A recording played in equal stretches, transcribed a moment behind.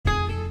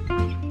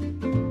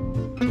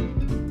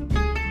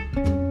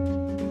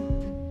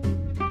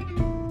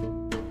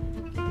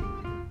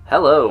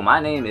Hello, my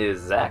name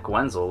is Zach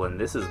Wenzel, and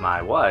this is my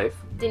wife,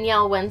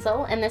 Danielle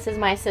Wenzel, and this is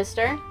my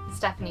sister,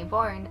 Stephanie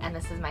Bourne, and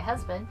this is my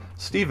husband,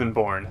 Stephen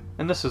Bourne,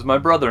 and this is my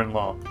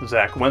brother-in-law,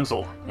 Zach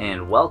Wenzel.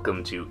 and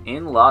welcome to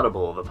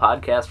Inlaudable, the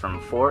podcast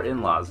from four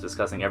in-laws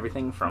discussing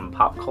everything from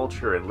pop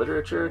culture and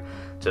literature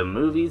to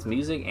movies,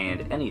 music,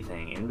 and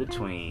anything in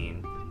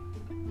between.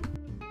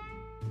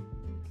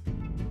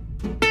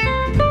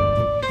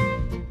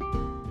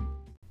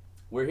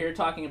 We're here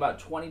talking about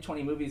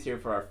 2020 movies here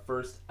for our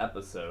first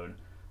episode.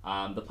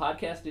 The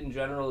podcast in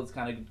general is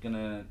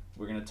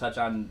we're gonna touch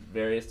on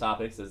various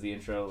topics as the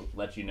intro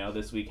lets you know.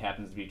 This week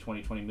happens to be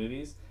 2020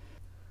 movies.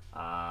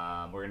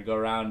 We're gonna go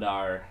around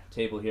our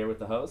table here with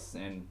the hosts,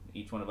 and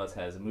each one of us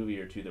has a movie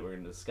or two that we're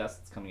gonna discuss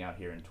that's coming out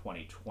here in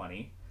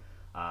 2020.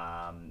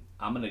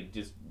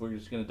 We're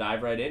just gonna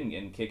dive right in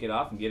and kick it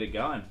off and get it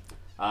going.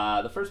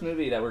 The first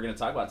movie that we're going to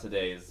talk about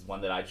today is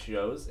one that I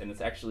chose, and it's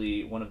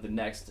actually one of the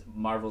next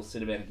Marvel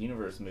Cinematic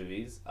Universe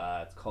movies.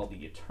 It's called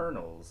The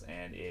Eternals,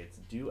 and it's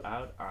due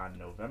out on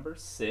November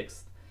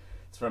 6th.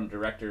 It's from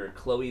director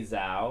Chloe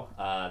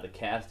Zhao. The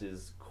cast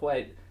is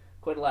quite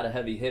a lot of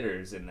heavy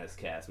hitters in this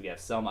cast. We have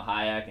Selma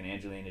Hayek and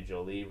Angelina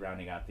Jolie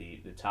rounding out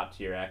the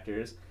top-tier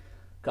actors.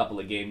 A couple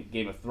of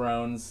Game of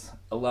Thrones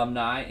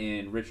alumni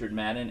in Richard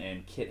Madden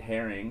and Kit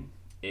Haring,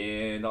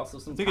 and also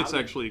some I think it's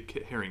actually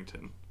Kit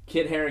Harington.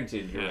 Kit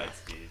Harington, you're right,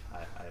 Steve. I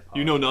apologize.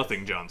 You know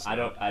nothing, Jon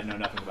Snow. I know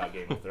nothing about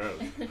Game of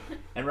Thrones.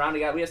 And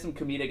rounding out, we have some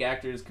comedic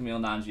actors. Camille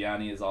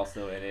Nanjiani is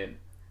also in it.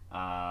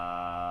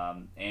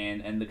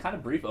 And the kind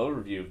of brief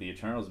overview of the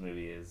Eternals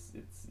movie is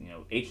it's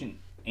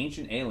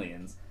ancient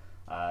aliens.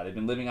 They've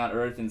been living on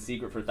Earth in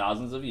secret for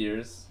thousands of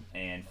years,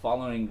 and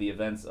following the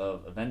events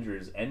of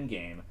Avengers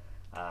Endgame,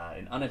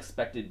 an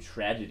unexpected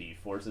tragedy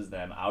forces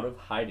them out of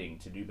hiding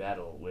to do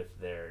battle with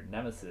their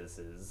nemesis,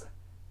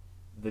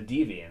 the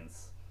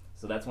Deviants.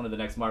 So that's one of the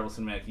next Marvel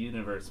Cinematic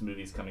Universe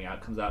movies coming out.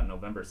 It comes out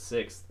November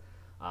 6th.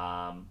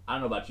 I don't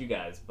know about you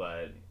guys,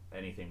 but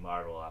anything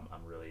Marvel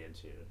I'm really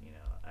into,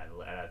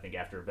 And I think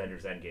after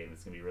Avengers Endgame,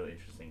 it's going to be really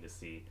interesting to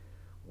see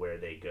where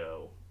they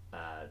go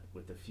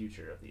with the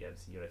future of the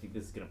MCU. And I think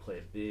this is going to play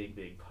a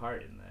big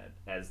part in that.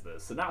 As the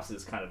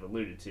synopsis kind of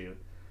alluded to,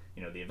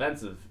 the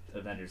events of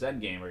Avengers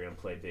Endgame are going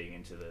to play big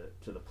into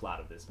the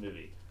plot of this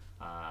movie.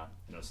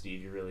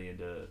 Steve, you're really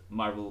into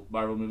Marvel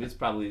movies,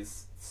 probably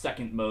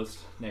second most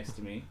next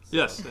to me. So.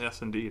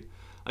 Yes, indeed.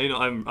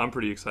 I'm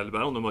pretty excited, but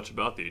I don't know much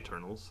about the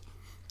Eternals.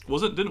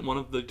 Didn't one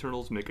of the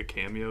Eternals make a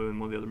cameo in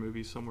one of the other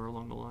movies somewhere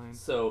along the line?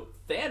 So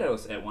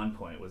Thanos at one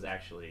point was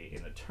actually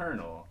an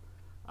Eternal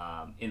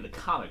in the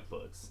comic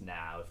books.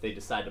 Now, if they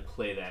decide to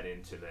play that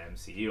into the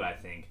MCU, I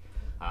think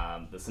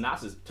the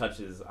synopsis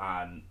touches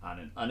on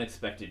an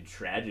unexpected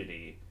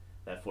tragedy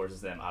that forces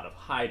them out of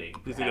hiding.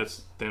 Do you think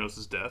that's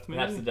Thanos' death, maybe?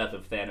 Perhaps the death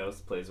of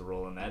Thanos plays a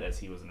role in that, as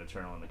he was an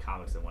Eternal in the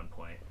comics at one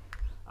point.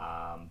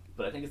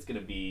 But I think it's going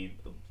to be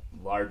the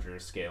larger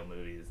scale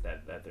movies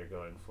that they're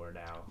going for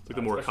now. Like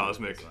the more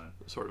cosmic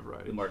sort of,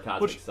 right? The more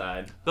cosmic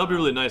side. That'll be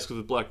really nice, because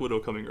with Black Widow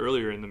coming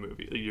earlier in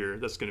the year,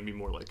 that's going to be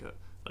more like a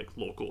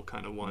local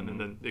kind of one, and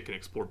then they can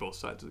explore both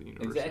sides of the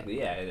universe. Exactly,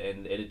 yeah,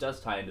 and it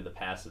does tie into the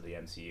past of the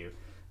MCU.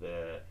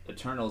 The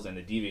Eternals and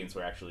the Deviants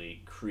were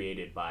actually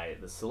created by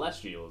the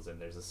Celestials, and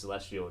there's a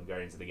Celestial in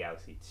Guardians of the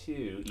Galaxy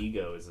 2.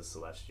 Ego is a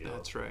Celestial.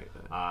 That's right.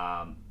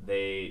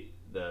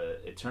 The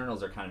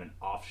Eternals are kind of an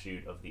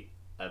offshoot of the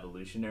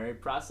evolutionary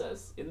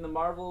process in the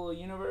Marvel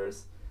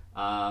universe.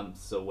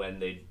 So when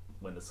the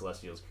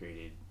Celestials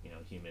created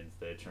humans,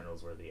 the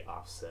Eternals were the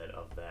offset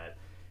of that,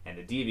 and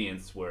the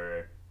Deviants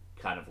were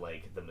kind of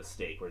like the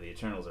mistake, where the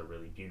Eternals are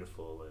really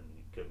beautiful and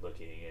good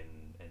looking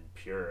and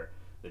pure.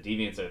 The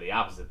Deviants are the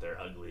opposite. They're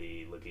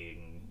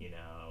ugly-looking,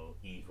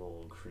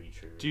 evil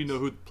creatures. Do you know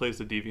who plays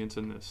the Deviants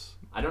in this?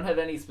 I don't have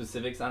any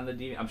specifics on the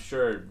Deviants. I'm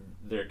sure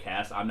they're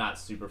cast. I'm not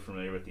super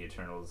familiar with the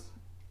Eternals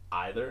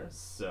either.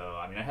 So,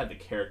 I have the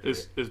character.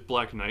 Is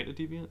Black Knight a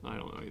Deviant? I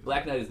don't know either.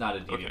 Black Knight is not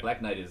a Deviant. Okay.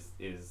 Black Knight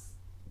is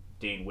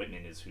Dane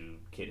Whitman is who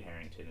Kit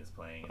Harington is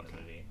playing in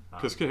the movie.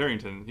 Because Kit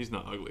Harington, he's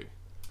not ugly.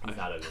 He's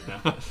not ugly, no.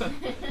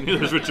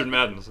 Neither is Richard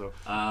Madden, so.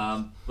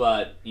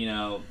 But,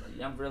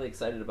 I'm really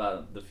excited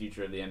about the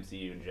future of the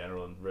MCU in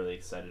general. I'm really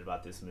excited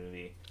about this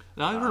movie.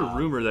 Now, I heard a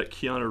rumor that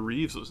Keanu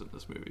Reeves was in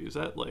this movie. Is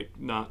that,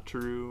 not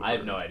true? I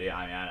have no idea.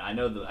 I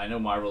know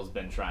Marvel's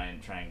been trying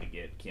to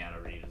get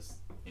Keanu Reeves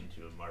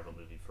into a Marvel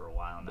movie for a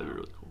while now. That'd be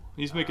really cool.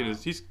 He's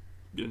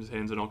getting his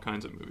hands in all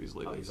kinds of movies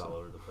lately. Oh, he's all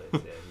over the place.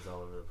 Yeah, he's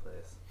all over the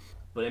place.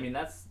 But,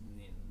 that's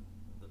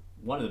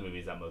one of the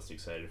movies I'm most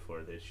excited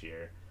for this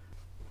year.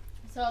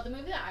 So the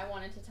movie that I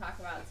wanted to talk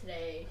about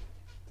today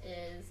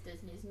is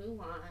Disney's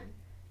Mulan.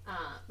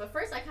 But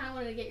first, I kind of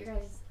wanted to get your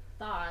guys'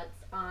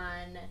 thoughts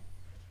on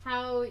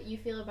how you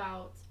feel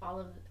about all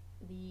of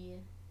the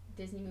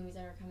Disney movies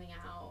that are coming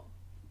out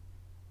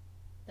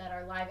that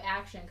are live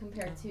action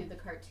compared to the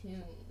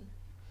cartoon.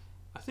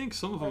 I think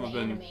some of or them have the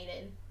been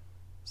animated.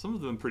 Some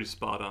of them pretty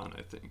spot on.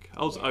 I think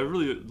I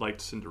really liked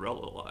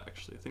Cinderella a lot.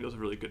 Actually, I think that was a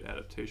really good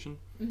adaptation.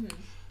 Mm-hmm.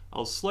 I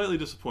was slightly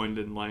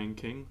disappointed in Lion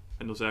King.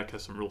 I know Zach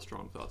has some real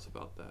strong thoughts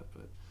about that,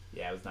 but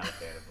yeah, I was not a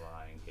fan of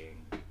Lion King.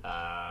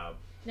 Now,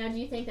 do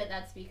you think that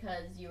that's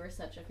because you were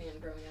such a fan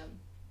growing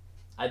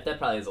up? That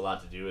probably has a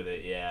lot to do with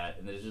it, yeah.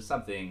 And there's just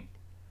something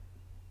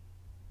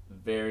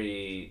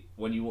very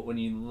when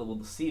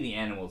you see the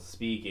animals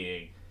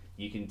speaking,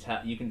 you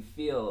can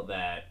feel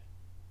that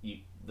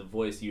the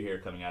voice you hear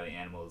coming out of the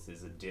animals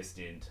is a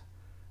distant,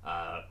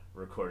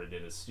 recorded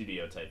in a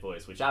studio type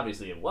voice, which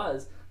obviously it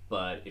was.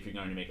 But if you're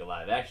going to make a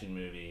live action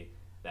movie,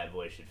 that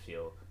voice should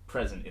feel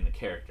present in the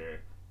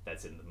character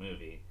that's in the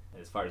movie.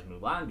 And as far as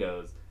Mulan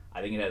goes,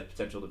 I think it has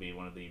potential to be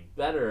one of the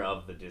better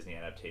of the Disney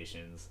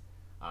adaptations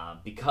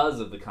because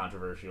of the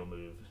controversial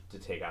move to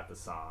take out the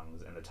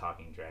songs and the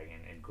talking dragon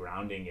and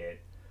grounding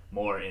it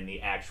more in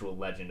the actual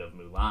legend of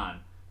Mulan.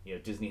 You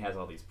know, Disney has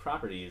all these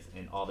properties,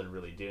 and all they're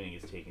really doing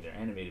is taking their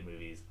animated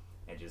movies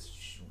and just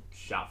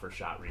shot for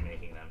shot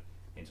remaking them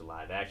into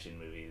live action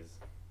movies,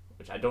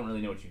 which I don't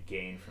really know what you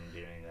gain from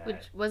doing that.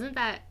 Which wasn't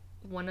that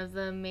one of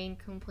the main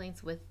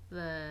complaints with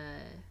the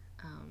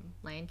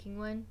Lion King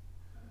one?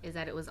 Is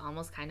that it was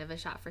almost kind of a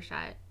shot for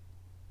shot.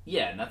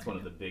 Yeah, and that's one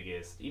of the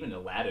biggest. Even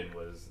Aladdin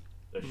was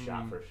a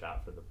shot for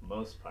shot for the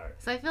most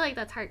part. So I feel like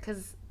that's hard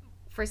because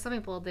for some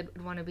people they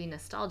would want to be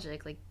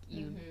nostalgic. Like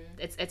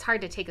it's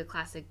hard to take a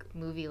classic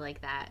movie like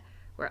that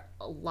where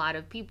a lot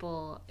of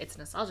people it's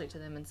nostalgic to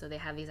them, and so they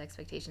have these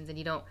expectations, and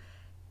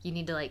you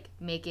need to like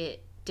make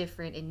it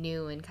different and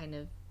new and kind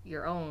of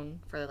your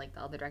own for like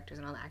all the directors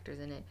and all the actors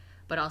in it,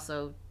 but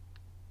also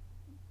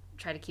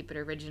try to keep it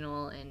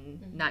original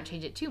and not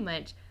change it too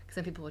much.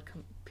 Because then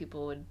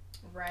people would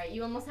right.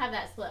 You almost have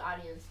that split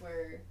audience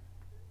where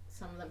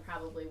some of them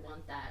probably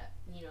want that,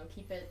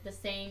 keep it the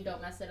same,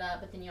 don't mess it up.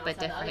 But then you also have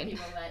the other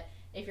people that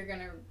if you're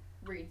gonna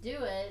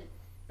redo it,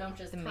 don't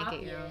just copy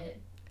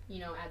it.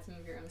 Add some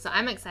of your own. So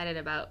I'm excited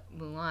about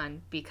Mulan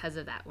because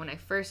of that. When I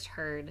first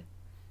heard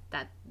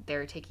that they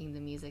were taking the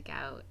music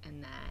out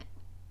and that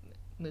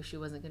Mushu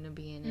wasn't going to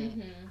be in it,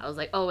 I was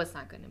like, oh, it's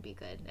not going to be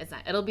good. It's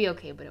not. It'll be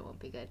okay, but it won't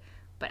be good.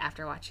 But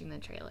after watching the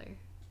trailer.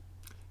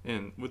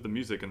 And with the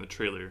music in the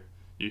trailer,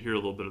 you hear a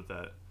little bit of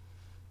that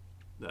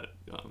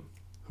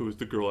who is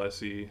the girl I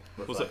see?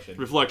 Reflection.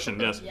 Reflection,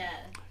 yes. Yeah.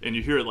 And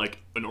you hear it like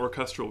an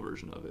orchestral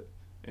version of it.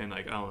 And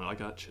like, I don't know, I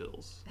got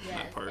chills in Yes,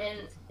 that part and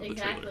of the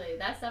exactly. trailer.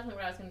 That's definitely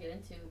what I was going to get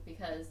into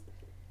because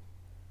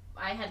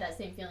I had that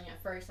same feeling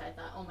at first. I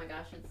thought, oh my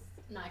gosh, it's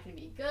not going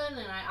to be good.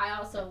 And I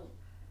also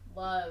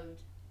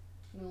loved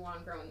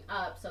Mulan growing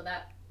up, so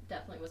that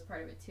definitely was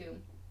part of it too.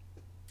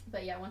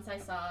 But yeah, once I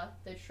saw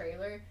the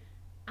trailer,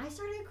 I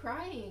started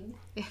crying.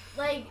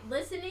 Like,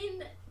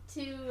 listening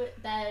to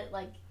that,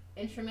 like,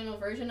 instrumental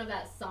version of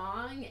that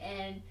song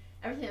and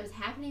everything that was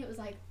happening, it was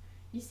like,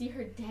 you see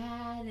her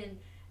dad, and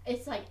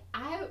it's like,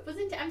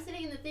 I'm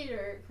sitting in the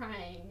theater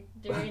crying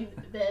during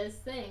this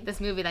thing. This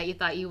movie that you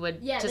thought you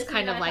would just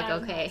kind of like,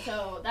 okay.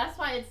 So that's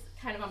why it's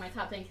kind of on my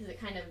top thing, because it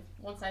kind of,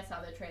 once I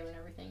saw the trailer and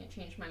everything, it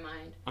changed my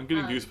mind. I'm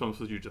getting goosebumps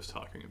with you just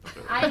talking about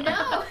it. I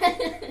know!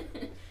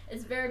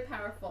 It's very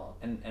powerful.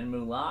 And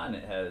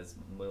Mulan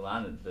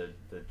the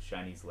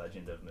Chinese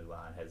legend of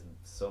Mulan has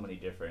so many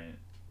different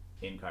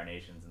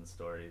incarnations and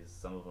stories,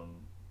 some of them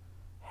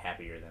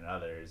happier than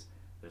others.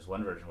 There's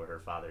one version where her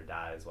father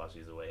dies while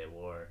she's away at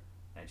war,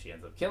 and she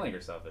ends up killing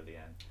herself at the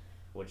end,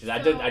 which is,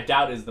 I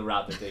doubt is the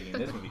route they're taking in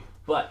this movie.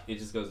 But it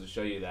just goes to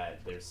show you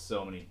that there's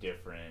so many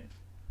different,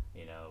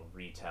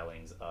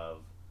 retellings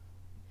of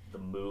the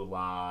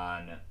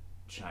Mulan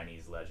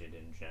Chinese legend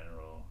in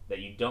general that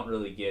you don't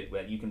really get,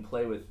 that you can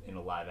play with in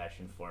a live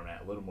action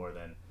format a little more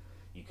than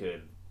you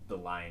could The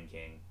Lion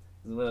King.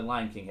 The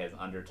Lion King has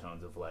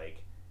undertones of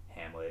like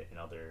Hamlet and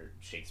other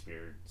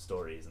Shakespeare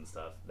stories and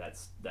stuff.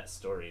 That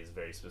story is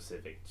very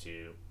specific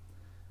to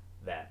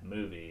that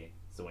movie.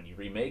 So when you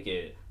remake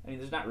it, I mean,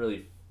 there's not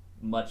really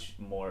much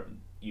more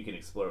you can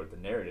explore with the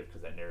narrative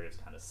because that narrative's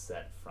kind of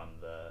set from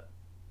the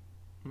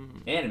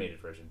animated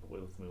version. But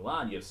with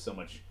Mulan, you have so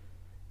much,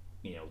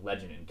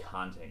 legend and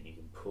content you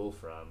can pull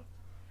from.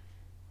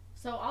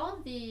 So all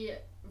of the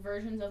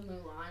versions of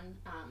Mulan,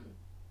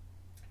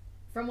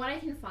 from what I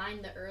can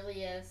find, the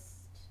earliest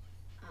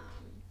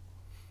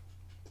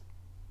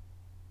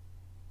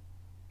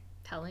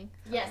telling.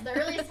 Yes, the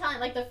earliest telling,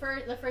 like the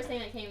first thing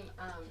that came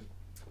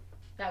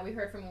that we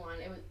heard from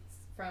Mulan, it was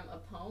from a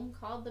poem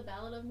called The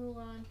Ballad of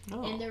Mulan,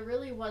 and there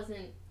really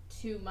wasn't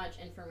too much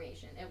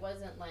information. It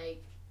wasn't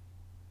like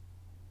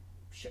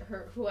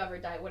whoever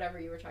died, whatever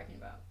you were talking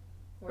about.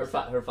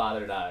 Her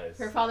father dies.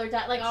 Her father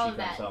died, like all of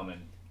that. She comes home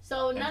and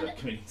so ends up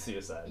committing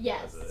suicide.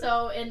 Yes.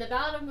 So in The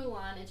Ballad of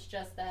Mulan, it's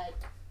just that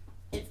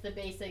it's the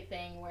basic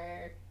thing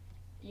where,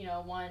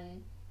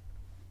 one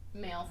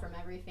male from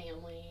every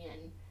family,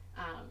 and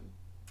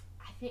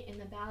I think in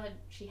the ballad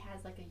she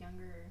has like a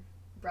younger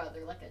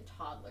brother, like a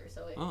toddler,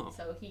 so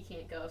he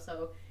can't go.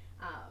 So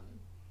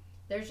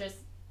there's just,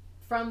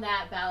 from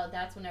that ballad,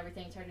 that's when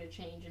everything started to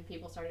change and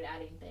people started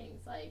adding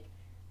things like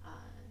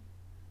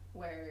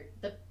where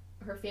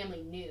her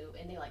family knew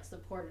and they like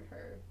supported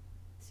her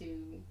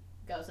to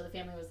go. So the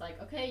family was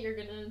like, okay, you're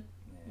gonna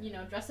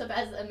dress up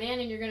as a man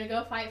and you're gonna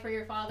go fight for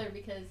your father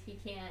because he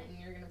can't, and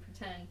you're gonna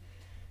pretend.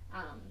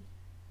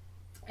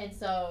 And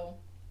so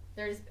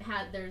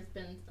there's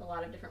been a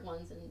lot of different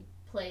ones and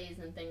plays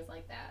and things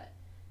like that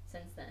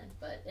since then.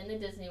 But in the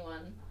Disney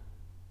one,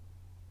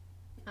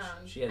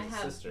 she has a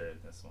sister in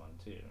this one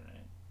too,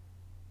 right?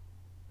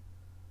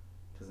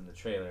 Because in the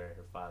trailer,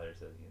 her father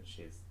says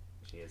she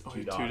has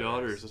two daughters. 2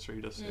 daughters. That's right.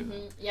 He does say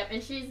that. Yep,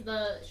 and she's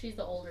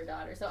the older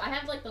daughter. So I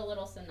have like the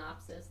little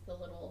synopsis, the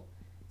little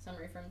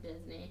summary from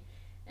Disney.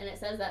 And it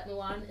says that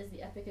Mulan is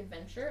the epic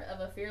adventure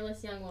of a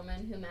fearless young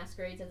woman who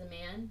masquerades as a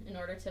man in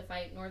order to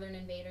fight northern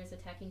invaders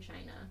attacking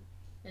China.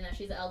 And that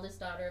she's the eldest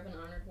daughter of an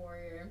honored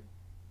warrior.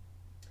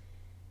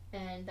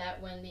 And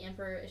that when the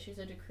emperor issues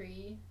a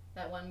decree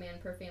that one man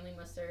per family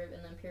must serve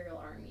in the imperial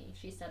army,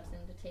 she steps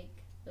in to take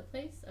the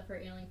place of her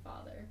ailing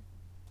father.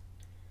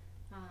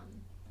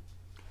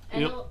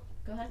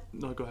 Go ahead.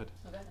 No, go ahead.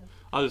 Oh, go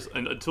ahead.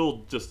 And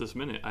until just this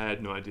minute, I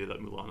had no idea that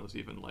Mulan was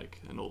even like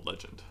an old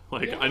legend.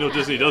 Like Yeah. I know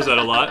Disney does that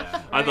a lot.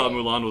 Yeah. I thought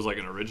Right. Mulan was like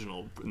an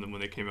original when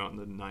they came out in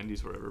the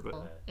 90s or whatever.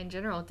 But In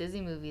general,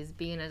 Disney movies,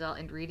 being an adult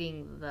and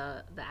reading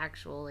the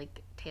actual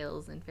like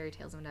tales and fairy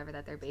tales and whatever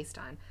that they're based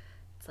on,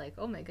 it's like,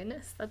 oh my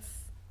goodness,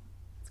 it's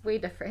way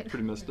different.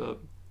 pretty messed up.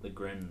 The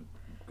grim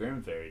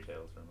fairy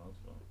tales for most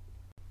of them.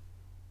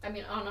 I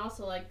mean, and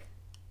also, like,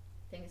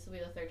 I think this will be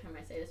the third time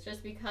I say this,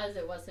 just because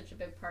it was such a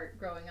big part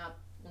growing up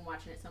and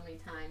watching it so many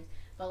times.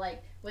 But,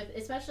 like,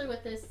 especially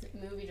with this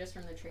movie, just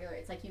from the trailer,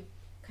 it's like you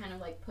kind of,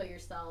 like, put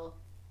yourself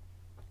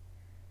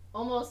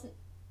almost,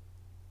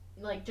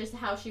 like, just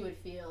how she would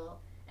feel.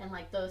 And,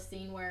 like, those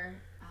scene where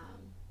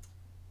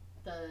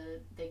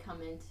they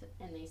come in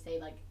and they say,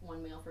 like,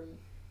 one meal from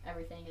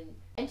everything.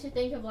 And to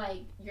think of,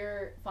 like,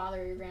 your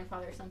father or your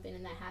grandfather or something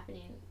and that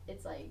happening,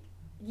 it's like,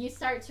 you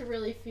start to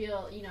really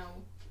feel, you know,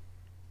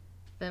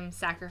 Them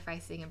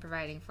sacrificing and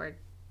providing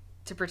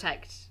to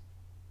protect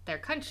their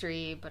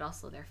country, but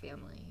also their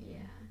family. yeah.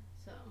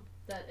 So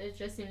that it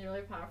just seems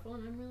really powerful,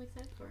 and I'm really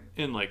excited for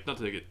it. And like, not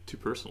to get too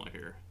personal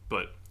here,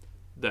 but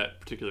that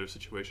particular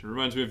situation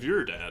reminds me of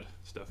your dad,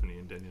 Stephanie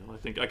and Danielle. I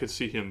think I could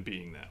see him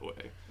being that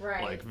way.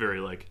 Right. Like very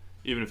like,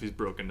 even if he's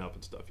broken up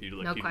and stuff, he'd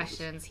like No he'd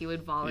questions. He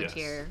would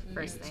volunteer Yes.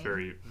 first It's thing.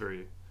 very,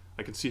 very.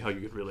 I can see how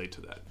you could relate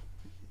to that,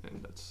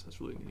 and that's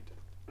really neat.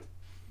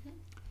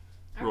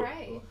 All Ro-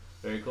 right.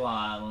 Very cool. Well,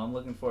 I'm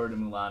looking forward to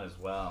Mulan as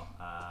well.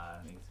 I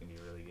think it's gonna be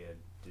a really good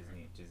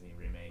Disney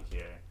remake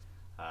here.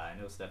 I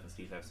know Steph and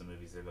Steve have some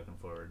movies they're looking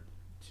forward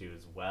to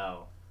as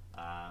well.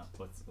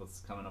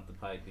 What's coming up the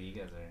pike that you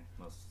guys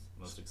are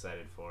most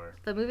excited for?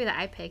 The movie that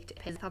I picked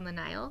is On the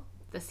Nile,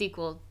 the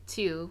sequel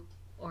to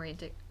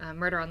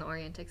Murder on the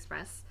Orient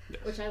Express.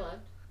 Which I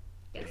loved.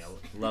 Yes. You know,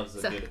 loves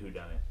a So- good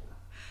whodunit.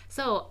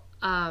 So,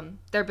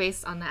 they're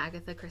based on the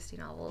Agatha Christie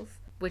novels,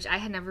 which I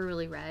had never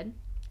really read.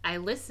 I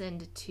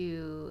listened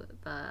to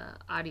the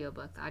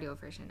audiobook, the audio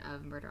version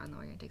of Murder on the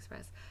Orient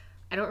Express.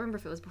 I don't remember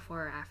if it was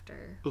before or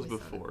after. It was we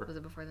saw before. Was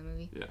it before the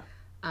movie? Yeah,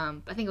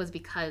 I think it was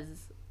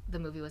because the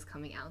movie was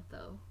coming out,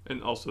 though.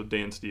 and also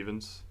Dan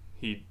Stevens,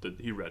 he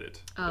read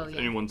it. Oh, If yeah.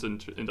 anyone's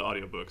into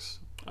audiobooks,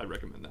 I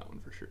recommend that one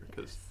for sure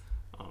because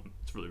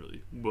it's really,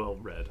 really well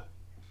read.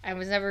 I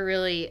was never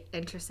really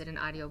interested in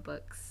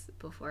audiobooks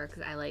before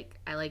because I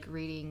like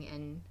reading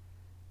and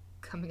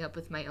coming up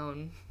with my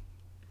own,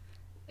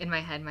 in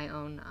my head, my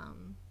own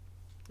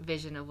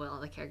vision of what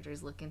all the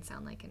characters look and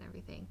sound like and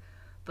everything.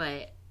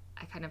 But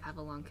I kind of have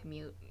a long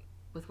commute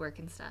with work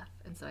and stuff,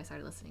 and so I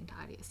started listening to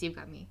audio. Steve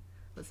got me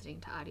listening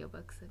to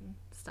audiobooks and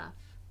stuff.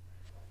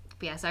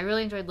 But yeah, so I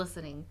really enjoyed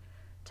listening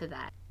to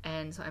that,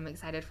 and so I'm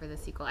excited for the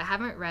sequel. I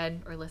haven't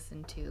read or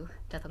listened to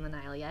Death on the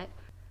Nile yet,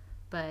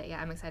 but yeah,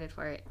 I'm excited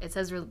for it. It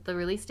says the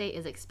release date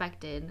is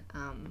expected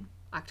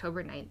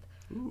October 9th.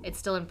 Ooh. It's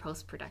still in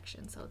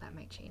post-production, so that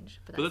might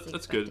change. But But that's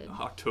that's good. expected.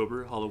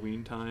 October,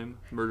 Halloween time,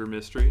 murder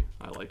mystery.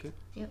 I like it.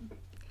 Yep.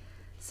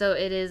 So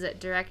it is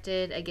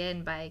directed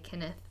again by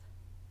Kenneth.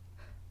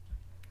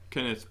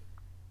 Kenneth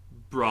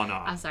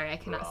Branagh. I'm sorry, I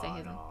cannot say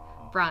his name.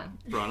 Branagh.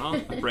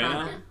 Branagh.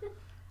 Branagh.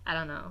 I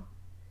don't know.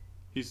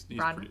 He's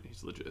Branagh.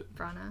 he's legit.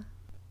 Branagh.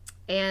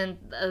 And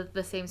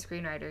the same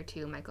screenwriter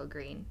too, Michael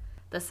Green.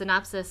 The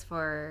synopsis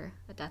for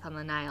Death on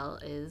the Nile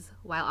is: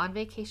 while on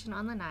vacation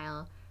on the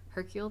Nile,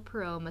 Hercule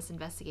Poirot must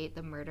investigate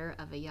the murder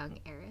of a young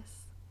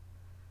heiress.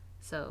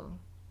 So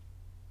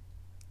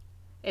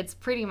it's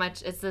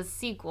a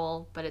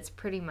sequel, but it's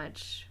pretty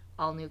much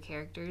all new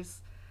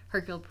characters.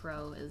 Hercule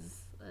Poirot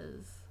is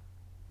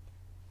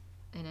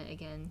in it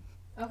again.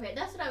 Okay,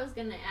 that's what I was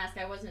gonna ask.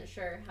 I wasn't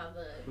sure how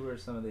the. Who are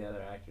some of the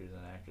other actors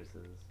and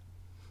actresses?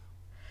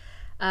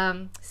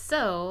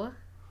 So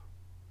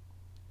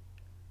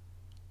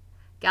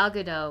Gal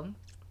Gadot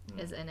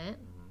is in it.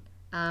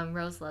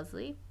 Rose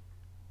Leslie.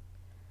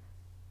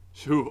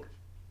 Who,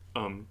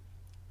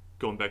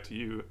 going back to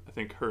you, I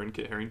think her and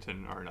Kit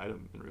Harington are an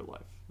item in real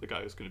life. The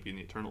guy who's going to be in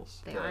the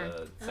Eternals. They are.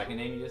 The second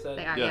name you just said?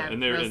 They are. Yeah, Yeah,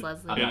 and they're Rose in-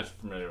 Leslie. I'm Yeah. not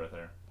familiar with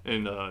her.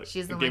 And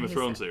She's the in one Game of who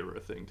Thrones, said- they were a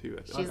thing too.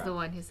 I think. She's Okay. the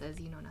one who says,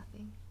 "You know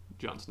nothing."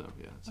 Jon Snow,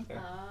 yeah. Okay. Oh.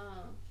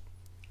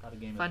 A lot of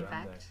Game Fun of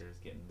Thrones fact. actors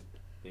getting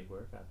big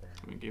work out there.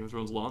 I mean, Game of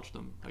Thrones launched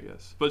them, I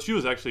guess. But she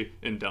was actually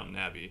in Downton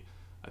Abbey,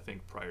 I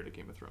think, prior to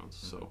Game of Thrones.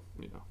 So,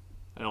 you know,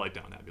 I like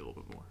Downton Abbey a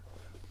little bit more.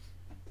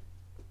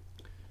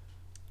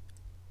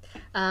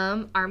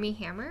 Army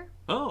Hammer.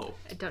 Oh,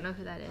 I don't know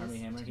who that is. Army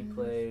Hammer. He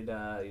played.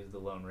 He was the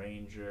Lone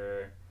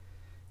Ranger.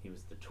 He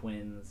was the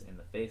twins in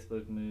the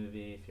Facebook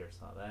movie. If you ever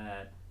saw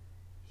that,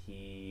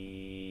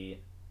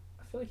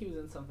 I feel like he was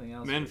in something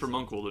else. Man from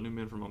U.N.C.L.E., the new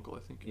Man from U.N.C.L.E.,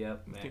 I think.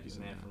 Yep, I think he's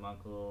in Man that. from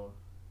U.N.C.L.E.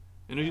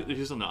 And he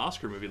was in the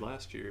Oscar movie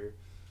last year,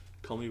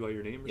 Call Me by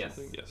Your Name or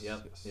something. Yes.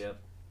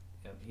 Yep.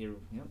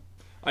 Yep.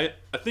 I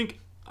think,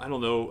 I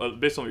don't know,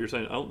 based on what you're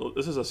saying, I don't know.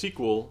 This is a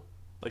sequel,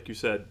 like you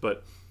said,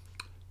 but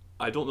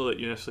I don't know that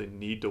you necessarily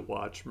need to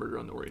watch Murder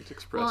on the Orient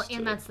Express. Well,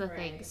 and that's the Right.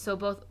 thing. So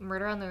both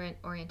Murder on the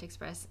Orient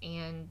Express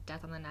and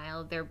Death on the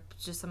Nile, they're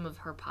just some of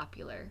her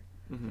popular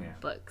Mhm. Yeah.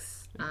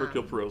 books. And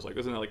Hercule Poirot's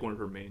isn't that like one of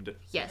her main?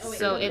 Yes. Oh, wait,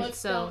 so the it's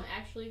books don't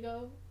actually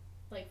go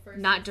like first.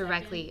 not and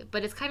directly, second?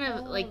 but it's kind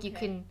of Oh, like you okay.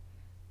 can.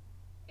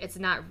 It's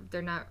not.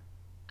 They're not.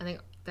 I think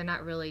they're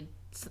not really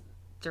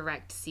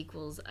direct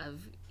sequels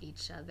of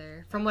each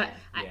other. From what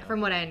Okay. Yeah.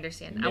 from what I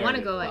understand, I want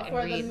to go Narrative-wise.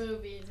 and For read. the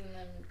movies and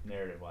then.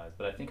 Narrative-wise,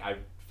 but I think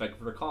if I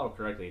recall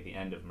correctly, at the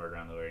end of Murder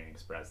on the Orient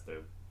Express,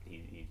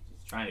 he's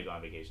trying to go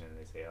on vacation, and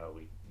they say, "Oh,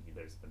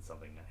 there's been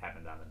something that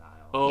happened on the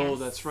Nile." Oh, Yes.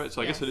 that's right.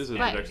 So I guess it Yes. is a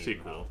But- direct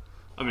sequel.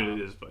 I mean,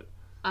 it is, but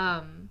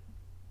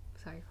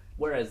Sorry.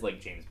 Whereas, like,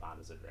 James Bond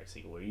is a direct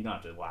sequel, where you don't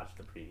have to watch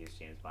the previous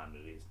James Bond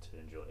movies to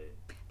enjoy it.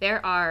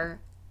 There are,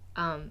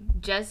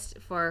 just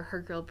for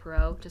Hercule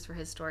Poirot, just for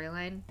his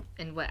storyline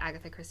and what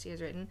Agatha Christie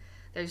has written,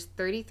 there's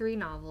 33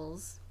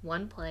 novels,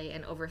 1 play,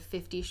 and over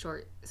 50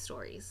 short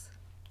stories.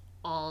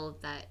 All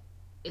of that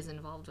is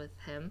involved with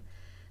him.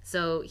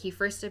 So he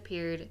first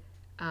appeared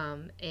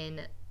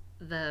in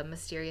The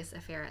Mysterious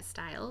Affair at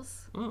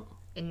Styles oh,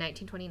 in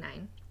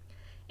 1929.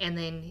 And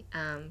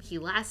then he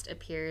last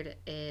appeared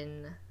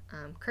in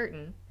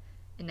Curtain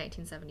in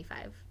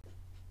 1975.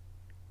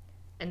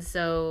 And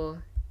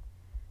so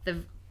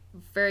the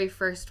very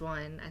first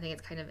one, I think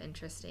it's kind of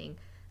interesting.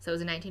 So it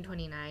was in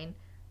 1929,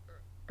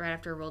 right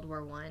after World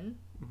War I.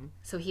 Mhm.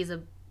 So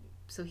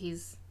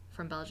he's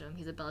from Belgium.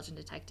 He's a Belgian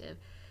detective,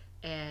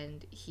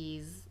 and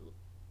he's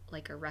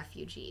like a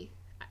refugee,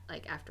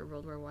 like after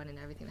World War I and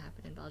everything that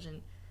happened in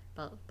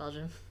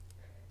Belgium.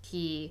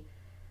 He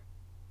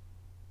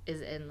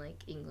is in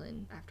like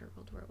England after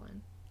World War I.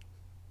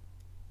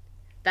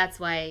 That's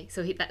why.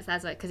 So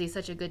that's why, because he's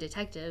such a good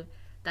detective.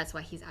 That's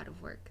why he's out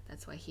of work.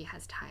 That's why he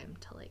has time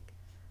to like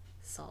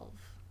solve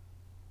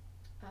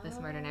this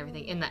murder and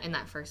everything in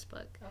that first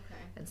book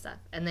Okay. and stuff.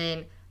 And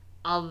then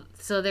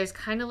so there's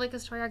kind of like a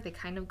story arc. They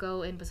kind of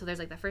go in, but so there's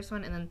like the first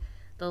one and then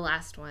the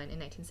last one in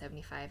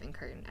 1975 in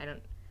Curtain. I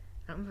don't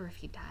remember if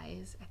he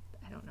dies.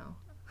 I don't know,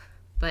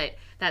 but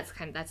that's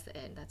the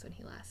end. That's when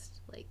he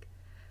last like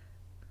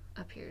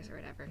appears or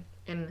whatever.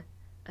 And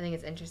I think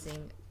it's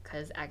interesting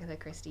because Agatha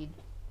Christie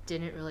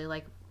didn't really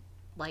like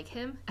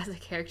him as a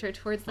character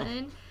towards the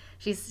end.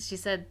 She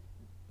said,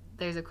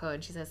 there's a quote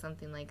and she says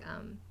something like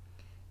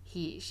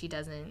she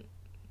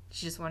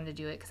just wanted to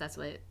do it because that's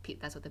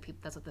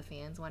what the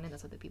fans wanted,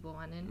 that's what the people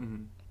wanted.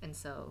 mhm. And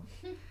so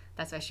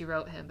that's why she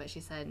wrote him. But she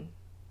said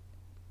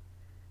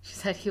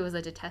he was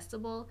a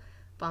detestable,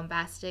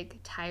 bombastic,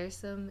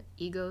 tiresome,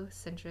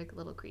 egocentric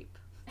little creep.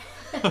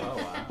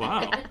 Oh,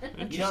 Wow. You don't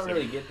Interesting.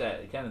 really get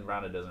that. Kenneth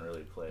Branagh doesn't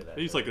really play that.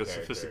 He's like a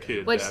character.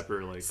 sophisticated, Which-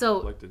 dapper, like so-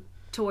 collected.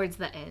 Towards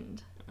the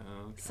end.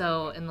 Okay.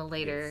 So in the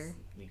later,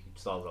 He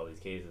solves all these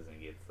cases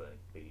and gets like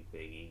big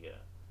ego.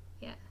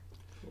 Yeah.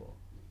 Cool.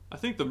 I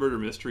think the murder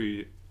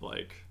mystery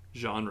like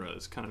genre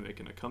is kind of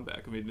making a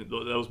comeback. I mean,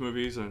 those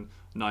movies and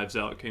Knives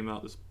Out came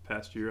out this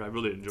past year. I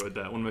really enjoyed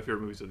that. One of my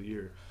favorite movies of the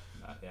year.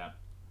 Yeah.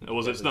 It's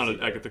not Definitely an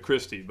see Agatha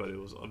Christie, but it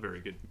was a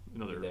very good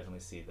You another. definitely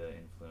see the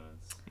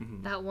influence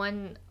Mhm. that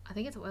one, I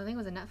think it was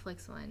a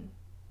Netflix one.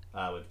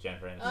 with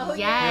Jennifer Aniston. Oh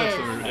Yes.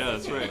 Yeah,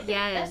 that's right.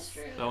 Yes. That's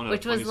true. That one had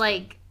Which a was funny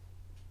like,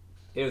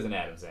 It was an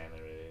Adam Sandler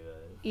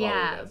movie.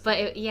 yeah,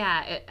 but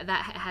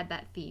that had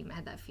that theme,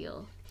 had that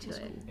feel to That's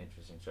it. cool.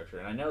 Interesting structure,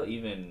 and I know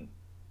even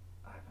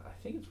I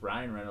think it's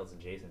Ryan Reynolds and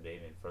Jason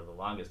Bateman for the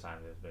longest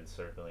time have been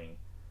circling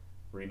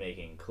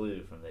remaking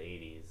Clue from the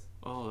 '80s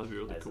Oh, that'd be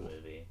really as cool. a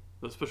movie.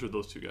 Especially with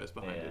those two guys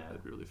behind it. Yeah,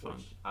 That'd be really fun.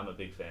 Which I'm a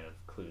big fan of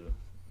Clue,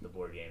 the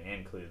board game,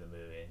 and Clue the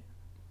movie.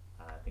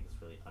 I think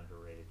it's really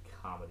underrated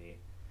comedy.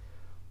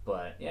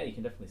 But yeah, you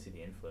can definitely see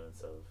the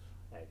influence of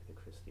Agatha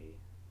Christie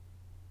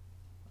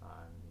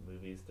on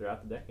movies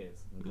throughout the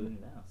decades, including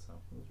now. So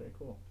it was very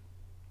cool.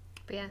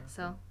 But yeah,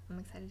 so I'm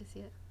excited to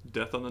see it.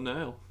 Death on the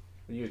Nile.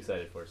 What are you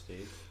excited for,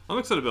 Steve? I'm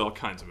excited about all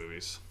kinds of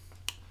movies.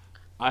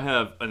 I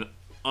have an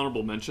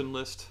honorable mention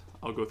list.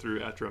 I'll go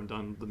through after I'm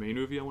done the main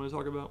movie I want to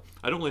talk about.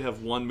 I don't really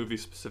have one movie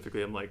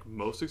specifically I'm like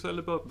most excited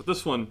about, but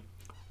this one,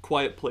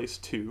 Quiet Place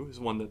 2, is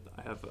one that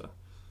I have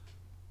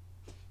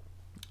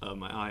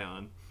my eye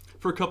on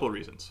for a couple of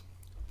reasons.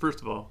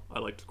 First of all, I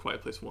liked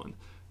Quiet Place 1.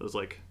 It was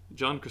like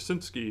John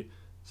Krasinski.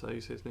 Is that how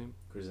you say his name?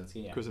 Krasinski.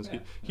 Yeah. Krasinski.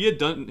 Yeah.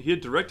 He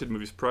had directed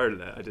movies prior to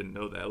that. I didn't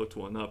know that. I looked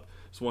one up.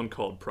 It's one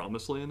called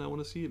Promised Land I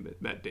want to see.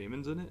 Matt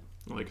Damon's in it.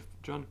 Like if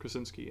John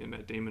Krasinski and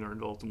Matt Damon are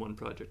involved in one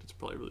project, it's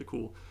probably really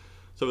cool.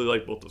 So I really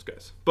like both those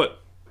guys. But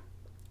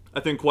I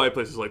think Quiet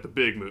Place is like the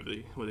big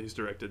movie that he's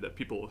directed that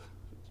people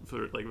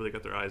for like really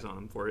got their eyes on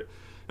them for it.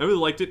 I really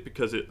liked it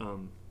because it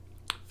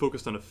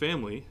focused on a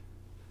family,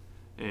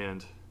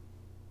 and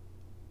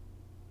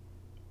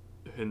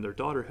their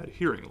daughter had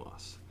hearing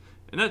loss,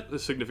 and that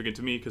is significant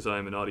to me because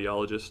I'm an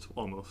audiologist.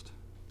 Almost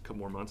a couple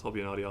more months, I'll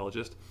be an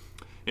audiologist,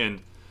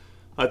 and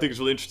I think it's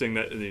really interesting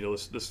that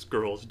this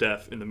girl is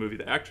deaf in the movie.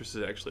 The actress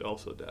is actually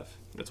also deaf.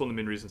 That's one of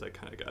the main reasons I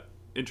kind of got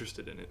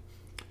interested in it.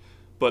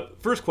 But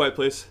first Quiet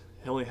Place,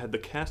 the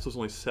cast was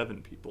only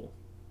 7 people.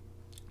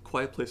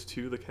 Quiet Place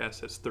 2, the cast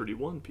has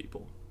 31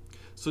 people.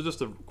 So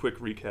just a quick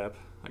recap,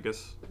 I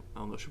guess. I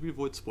don't know, should we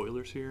avoid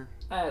spoilers here?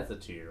 It's a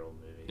 2-year-old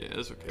movie. Yeah,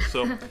 that's okay.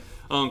 So,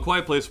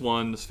 Quiet Place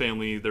 1, this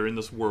family, they're in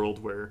this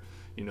world where,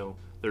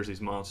 there's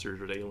these monsters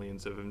or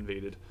aliens that have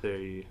invaded.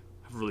 They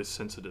have really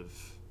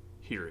sensitive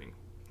hearing.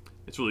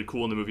 It's really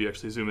cool in the movie. You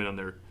actually zoom in on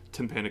their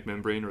tympanic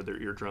membrane or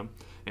their eardrum,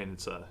 and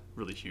it's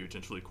really huge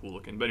and it's really cool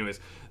looking. But anyways,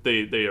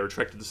 they are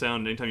attracted to sound,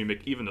 and anytime you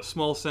make even a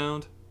small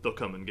sound, they'll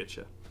come and get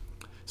you.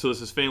 So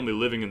there's this family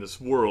living in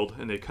this world,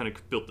 and they kind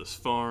of built this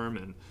farm,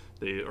 and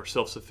they are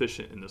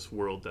self-sufficient in this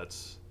world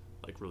that's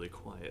like really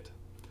quiet.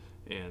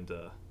 And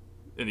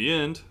in the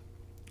end,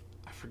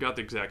 I forgot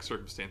the exact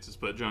circumstances,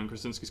 but John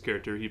Krasinski's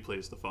character, he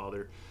plays the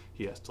father.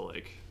 He has to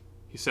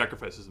he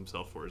sacrifices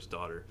himself for his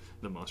daughter,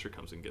 and the monster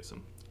comes and gets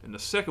him. And the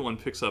second one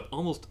picks up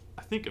almost,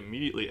 I think,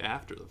 immediately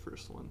after the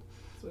first one.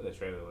 That's what the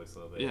trailer looks a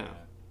little bit. Yeah.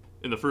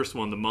 In the first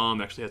one, the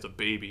mom actually has a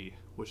baby,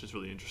 which is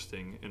really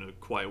interesting. In a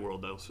quiet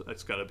world,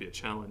 that's got to be a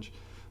challenge.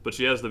 But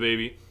she has the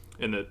baby,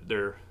 and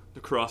they're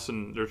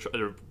crossing,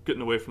 they're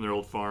getting away from their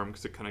old farm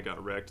because it kind of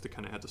got wrecked. They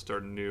kind of had to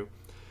start anew.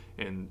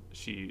 And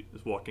she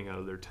is walking out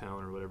of their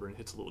town or whatever and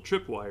hits a little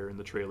tripwire in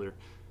the trailer.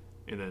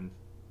 And then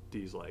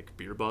these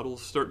beer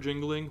bottles start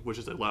jingling, which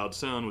is a loud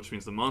sound, which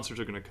means the monsters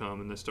are going to come,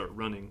 and they start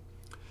running.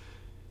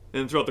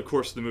 And throughout the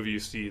course of the movie, you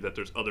see that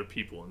there's other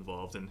people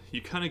involved, and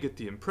you kind of get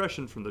the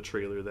impression from the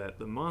trailer that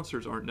the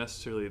monsters aren't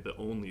necessarily the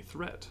only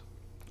threat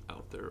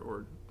out there,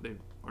 or they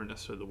aren't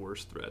necessarily the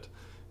worst threat.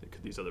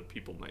 These other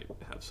people might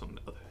have some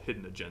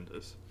hidden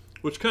agendas,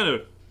 which kind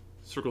of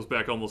circles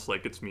back almost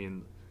like it's me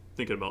in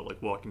thinking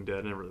about Walking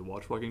Dead. I never really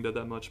watched Walking Dead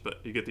that much, but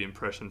you get the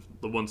impression,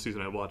 the one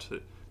season I watched,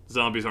 that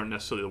zombies aren't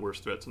necessarily the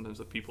worst threat. Sometimes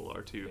the people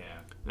are too. Yeah.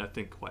 And I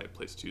think Quiet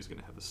Place 2 is going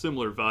to have a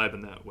similar vibe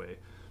in that way,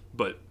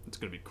 but it's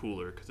going to be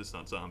cooler because it's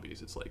not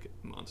zombies, it's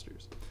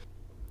monsters.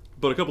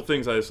 But a couple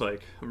things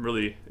I'm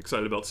really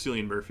excited about.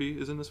 Cillian Murphy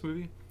is in this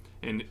movie,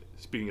 and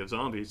speaking of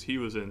zombies, he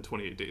was in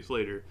 28 Days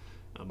Later,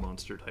 a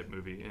monster type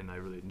movie, and I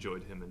really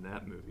enjoyed him in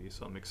that movie,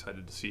 so I'm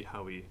excited to see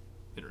how he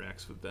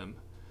interacts with them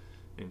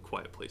in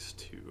Quiet Place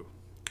 2.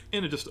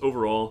 And just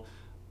overall,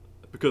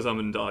 because I'm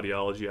into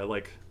audiology, I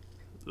like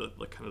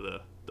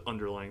the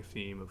underlying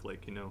theme of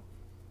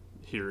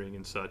hearing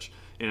and such.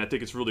 And I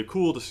think it's really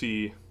cool to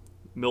see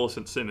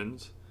Millicent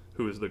Simmons,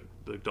 who is the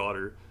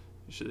daughter.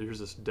 There's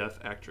this deaf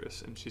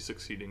actress, and she's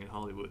succeeding in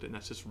Hollywood, and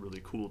that's just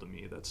really cool to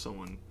me. That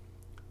someone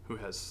who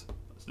has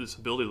a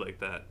disability like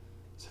that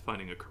is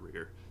finding a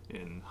career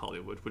in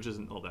Hollywood, which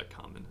isn't all that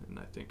common. And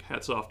I think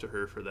hats off to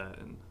her for that,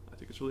 and I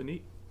think it's really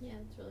neat. Yeah,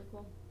 it's really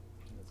cool.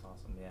 That's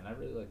awesome. Yeah, and I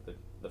really like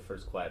the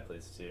first Quiet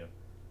Place too.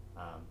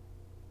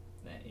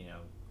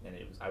 And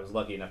I was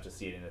lucky enough to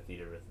see it in a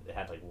theater it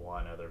had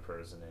one other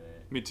person in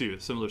it. Me too.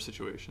 Similar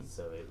situation.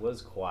 So it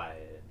was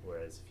quiet.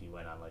 Whereas if you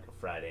went on a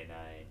Friday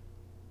night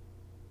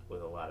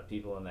with a lot of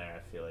people in there,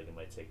 I feel like it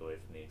might take away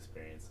from the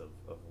experience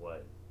of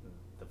what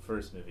the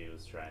first movie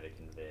was trying to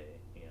convey.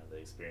 The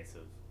experience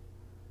of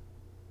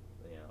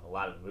a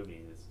lot of the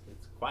movie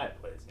it's a quiet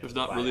place. There's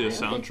not really a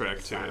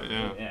soundtrack to it.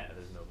 Yeah. Yeah.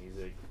 There's no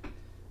music.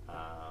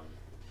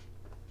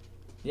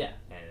 Yeah,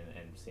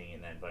 and seeing it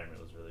in that environment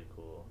was really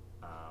cool.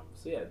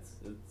 So yeah, it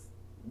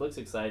looks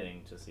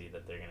exciting to see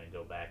that they're gonna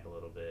go back a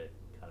little bit,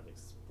 kind of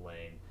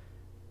explain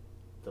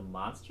the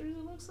monsters.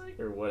 It looks like,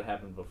 or what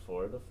happened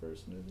before the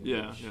first movie.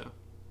 Yeah, which yeah.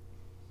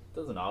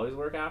 Doesn't always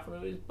work out for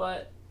movies,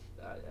 but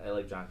I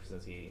like John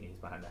Krasinski. He's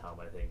behind the helm,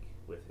 I think,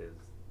 with his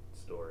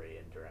story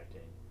and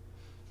directing.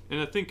 And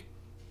I think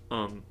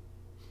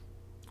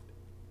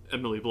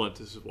Emily Blunt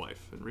is his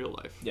wife in real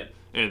life. Yeah.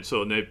 And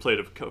so they played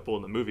a couple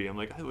in the movie. I'm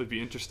like, that would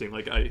be interesting.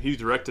 He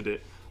directed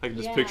it. I can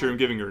just picture him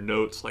giving her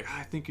notes. I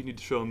think you need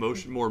to show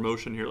more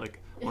emotion here. I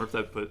wonder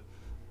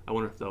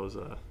if that was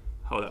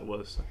how that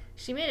was.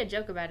 She made a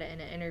joke about it in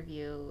an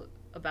interview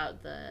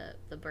about the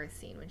birth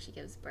scene when she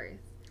gives birth.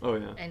 Oh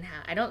yeah. And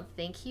how I don't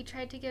think he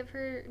tried to give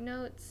her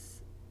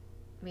notes.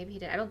 Maybe he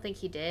did. I don't think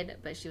he did,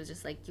 but she was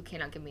just like, "You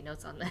cannot give me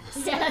notes on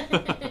this."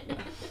 Yeah.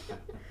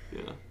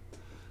 Yeah.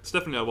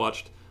 Stephanie, I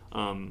watched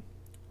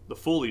the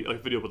Foley, a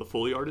video with the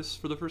Foley artists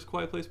for the first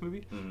Quiet Place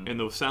movie, and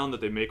the sound that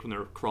they make when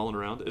they're crawling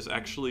around is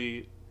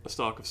actually a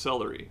stalk of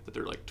celery that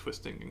they're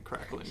twisting and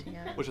crackling,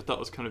 which I thought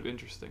was kind of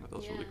interesting. I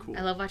thought was really cool.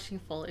 I love watching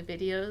Foley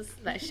videos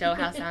that show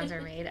how sounds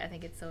are made. I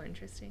think it's so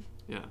interesting.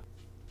 Yeah.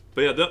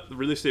 But yeah, the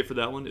release date for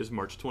that one is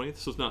March 20th,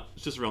 so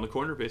it's just around the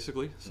corner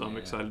basically. So I'm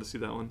excited to see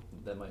that one.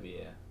 That might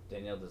be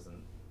Danielle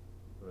doesn't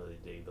really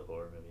dig the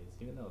horror movies,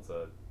 even though it's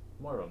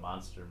more of a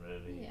monster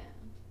movie. Yeah.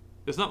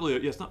 It's not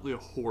really a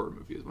horror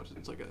movie as much as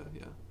it's I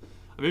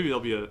Maybe that'll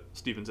be a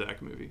Steven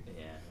Zach movie.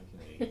 Yeah,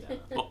 we can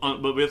get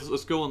down. But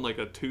let's go on like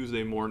a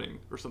Tuesday morning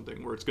or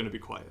something where it's going to be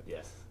quiet.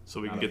 Yes. So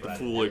we Not can a get the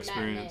Friday. full A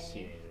experience.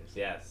 matinee. Teenagers,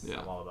 yes.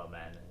 Yeah. I'm all about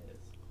matinees.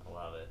 I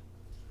love it.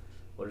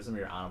 What are some of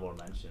your honorable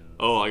mentions?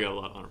 Oh, I got a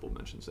lot of honorable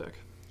mentions, Zach.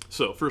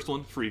 So, first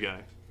one, Free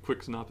Guy.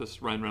 Quick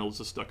synopsis. Ryan Reynolds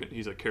is stuck in,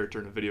 he's a character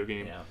in a video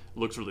game. Yeah.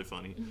 Looks really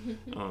funny.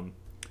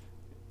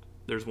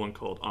 There's one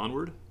called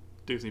Onward,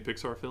 Disney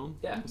Pixar film.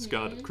 Yeah. It's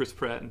got Chris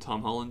Pratt and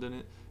Tom Holland in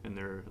it, and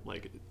they're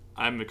like,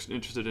 I'm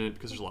interested in it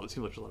because it seems like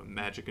there's a lot of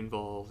magic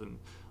involved, and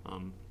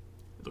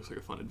it looks like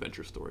a fun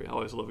adventure story. I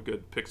always love a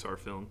good Pixar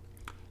film.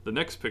 The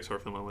next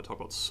Pixar film I want to talk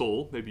about,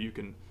 Soul. Maybe you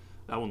can.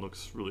 That one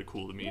looks really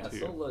cool to me Yeah, too.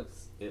 Soul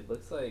looks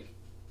like,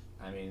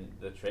 I mean,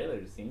 the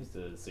trailer seems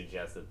to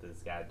suggest that this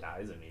guy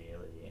dies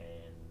immediately,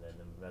 and then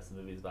the rest of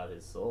the movie is about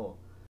his soul.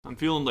 I'm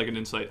feeling like an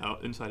Inside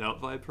Out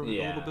vibe from it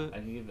a little bit. I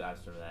can give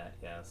vibes from that,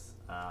 yes.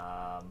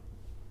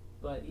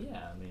 But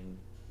yeah, I mean,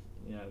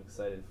 I'm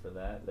excited for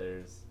that.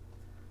 There's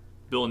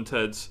Bill and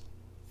Ted's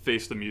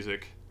Face the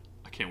Music.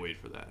 I can't wait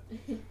for that.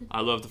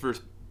 I loved the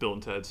first Bill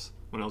and Ted's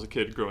when I was a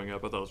kid growing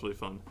up. I thought it was really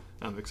fun.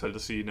 I'm excited to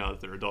see now that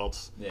they're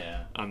adults.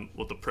 Yeah.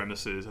 What the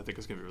premise is. I think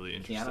it's going to be really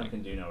interesting. Keanu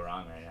can do no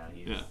wrong right now.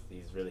 Yeah.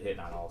 He's really hitting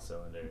on all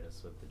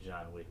cylinders with the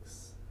John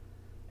Wicks.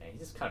 And he's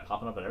just kind of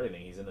popping up at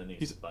everything. He's in the new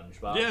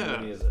SpongeBob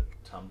movie as a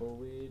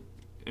tumbleweed.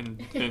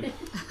 And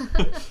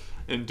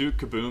and Duke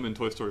Kaboom in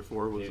Toy Story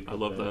 4 was. Duke I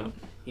love Kaboom.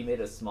 that. He made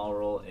a small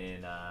role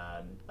in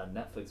a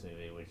Netflix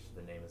movie, which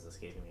the name is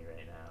escaping me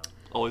right now.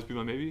 Always Be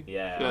My Maybe.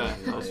 Yeah.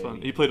 that was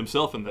fun. He played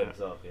himself in that.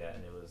 Himself, yeah,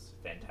 and it was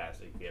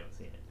fantastic. If you haven't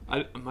seen it.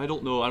 I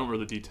don't know. I don't know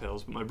the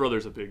details, but my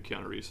brother's a big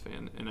Keanu Reeves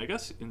fan, and I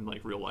guess in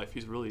like real life,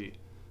 he's really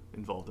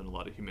involved in a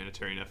lot of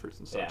humanitarian efforts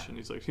and such. Yeah. And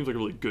he's like seems like a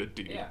really good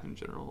dude Yeah. in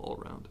general,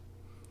 all around.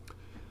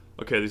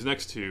 Okay, these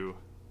next two,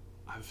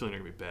 I have a feeling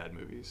they're gonna be bad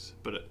movies,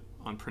 but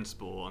on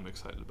principle, I'm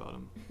excited about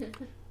them.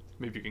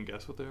 Maybe you can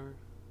guess what they are.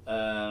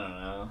 I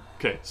don't know.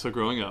 Okay, so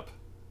growing up,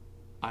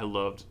 I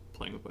loved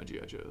playing with my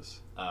GI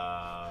Joes,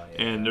 Yeah.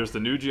 and there's the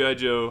new GI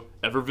Joe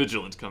Ever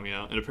Vigilant coming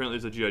out, and apparently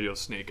there's a GI Joe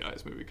Snake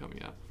Eyes movie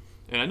coming out.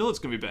 And I know it's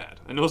going to be bad.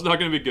 I know it's not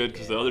going to be good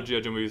because the other G.I.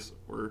 Joe movies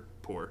were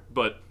poor.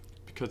 But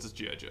because it's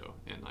G.I. Joe,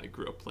 and I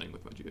grew up playing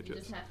with my G.I. You Joes,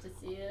 just have to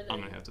see it. I'm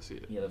going to have to see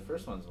it. Yeah, the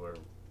first ones were.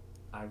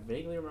 I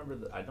vaguely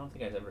remember. I don't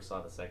think I ever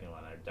saw the second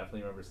one. I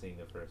definitely remember seeing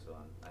the first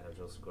one. I know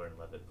Joseph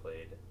Gordon-Levitt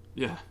played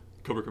Yeah,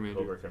 Cobra Commander.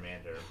 Cobra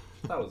Commander.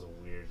 That was a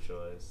weird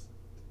choice.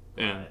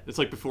 And But- it's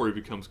like before he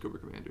becomes Cobra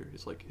Commander.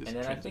 It's like his And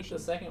then transition. I think the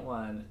second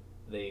one,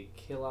 they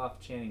kill off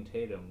Channing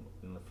Tatum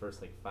in the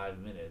first 5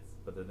 minutes,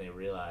 but then they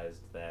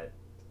realized that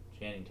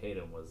Channing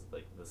Tatum was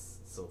the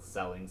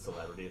selling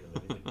celebrity of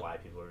the movie, why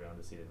people were going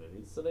to see the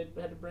movies. So they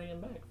had to bring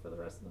him back for the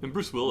rest of the And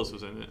Bruce Willis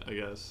was in it, I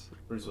guess.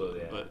 Bruce Willis,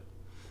 yeah.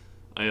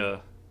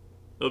 But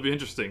it'll be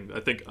interesting.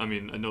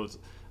 I know it's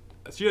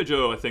G.I.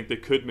 Joe. I think they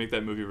could make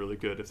that movie really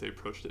good if they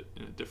approached it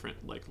in a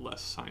different, less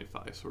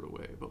sci-fi sort of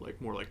way, but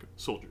more like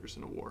soldiers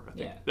in a war. I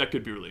think that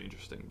could be really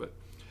interesting. But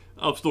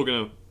I'm still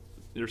gonna.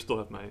 I'll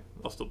still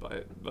buy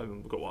it.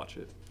 I'm go watch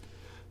it.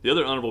 The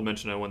other honorable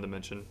mention I wanted to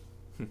mention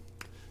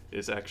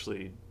is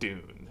actually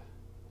Dune.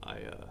 I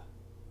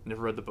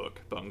never read the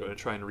book, but I'm going to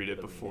try and read it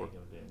before.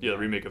 The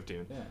remake of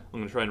Dune. Yeah. I'm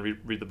going to try and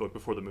read the book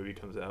before the movie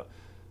comes out.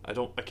 I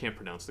can't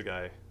pronounce the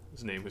guy's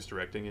name who's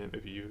directing it.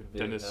 Maybe you,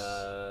 Dennis.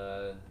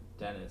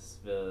 Dennis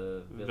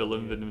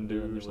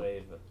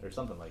Villeneuve or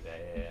something like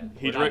that. Yeah.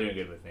 He We're not doing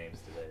good with names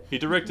today. He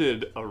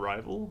directed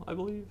Arrival, I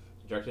believe.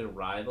 He directed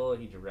Arrival.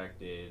 He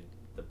directed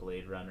the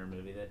Blade Runner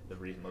movie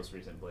most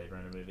recent Blade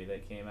Runner movie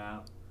that came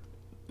out.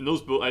 And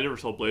I never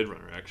saw Blade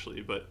Runner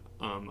actually, but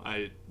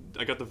I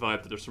got the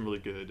vibe that there's some really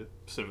good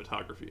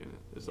cinematography in it.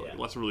 There's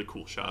lots of really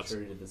cool I'm shots. sure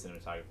he did the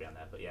cinematography on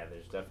that, but yeah,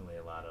 there's definitely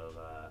a lot of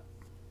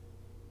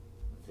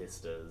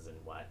vistas and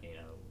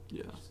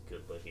just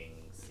good looking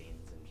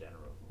scenes in general.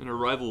 And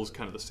Arrival is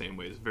kind of the same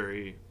way. It's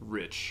very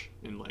rich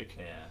in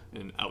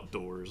in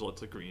outdoors,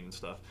 lots of green and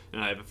stuff.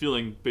 And I have a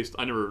feeling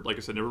never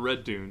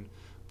read Dune,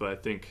 but I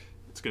think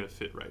it's gonna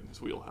fit right in his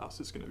wheelhouse.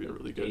 It's gonna be a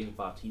really good. Dave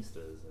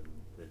Bautista's in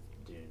the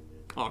Dune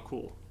movie. Oh,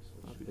 cool.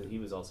 He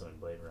was also in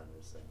Blade Runner,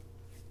 so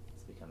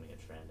it's becoming a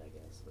trend, I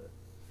guess. But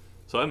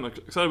so I'm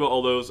excited about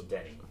all those.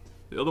 Denny.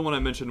 The other one I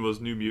mentioned was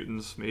New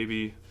Mutants.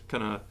 Maybe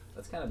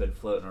that's kind of been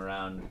floating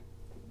around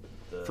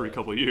for a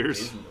couple of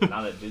years. Disney,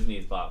 now that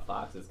Disney's bought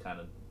Fox, it's kind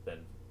of been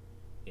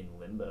in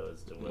limbo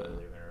as to whether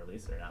they're going to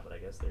release it or not. But I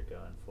guess they're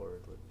going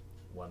forward with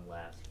one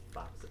last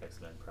Fox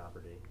X-Men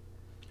property.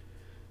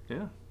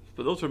 Yeah.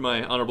 But those are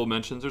my honorable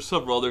mentions. There's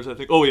several others, I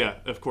think. Oh, yeah,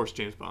 of course,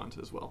 James Bond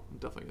as well. I'm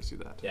definitely going to see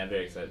that. Yeah, I'm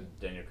very excited.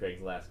 Daniel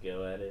Craig's last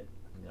go at it.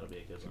 That'll be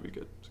a good one.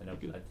 It'll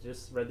be good. I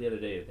just read the other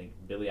day, I think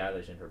Billie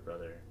Eilish and her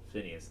brother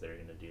Phineas, they're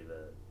going to do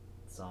the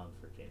song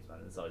for James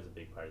Bond. It's always a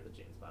big part of the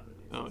James Bond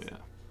movies. Oh, yeah.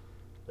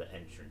 The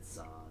entrance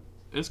song.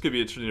 And it's going to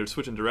be interesting. They're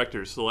switching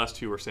directors. So the last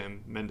two were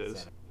Sam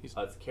Mendes. It's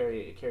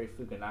Cary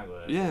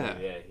Fukunaga. Yeah.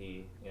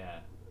 Yeah.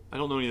 I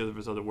don't know any of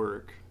his other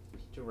work. He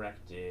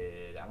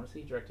directed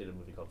a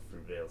movie called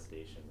Fruitvale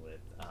Station with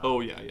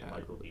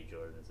Michael B.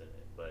 Jordan is in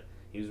it. But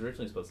he was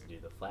originally supposed to do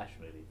the Flash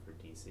movie for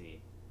DC.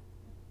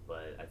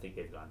 but I think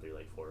they've gone through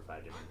like 4 or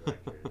 5 different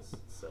directors,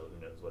 so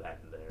who knows what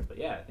happened there. But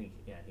yeah, I think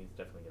he's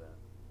definitely gonna.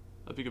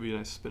 I think it'll be a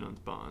nice spin on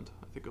Bond.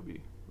 I think it'll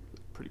be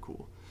pretty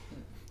cool.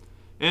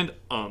 And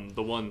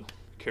the one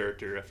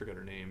character, I forgot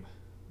her name,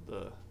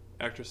 the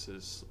actress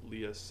is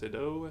Leah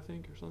Seydoux, I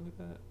think, or something like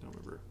that. I don't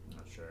remember. I'm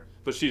not sure.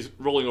 But she's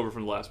rolling over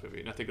from the last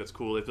movie, and I think that's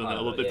cool. They've done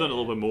a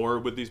little bit more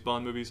with these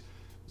Bond movies.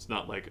 It's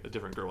not like a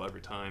different girl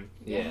every time.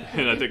 Yeah.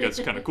 And I think that's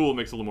kind of cool. It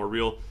makes it a little more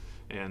real,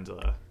 and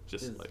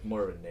just it's like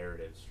more of a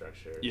narrative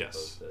structure as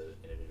opposed to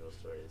individual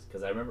stories.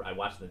 Because I remember I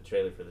watched the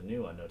trailer for the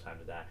new one, No Time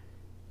to Die,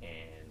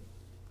 and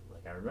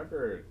like I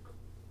remember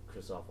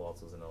Christoph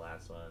Waltz was in the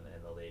last one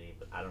and the lady,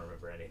 but I don't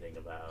remember anything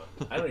about.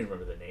 I don't even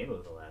remember the name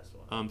of the last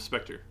one.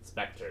 Spectre.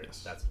 Spectre.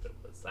 Yes. That's what it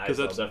was.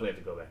 I'll definitely have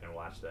to go back and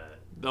watch that.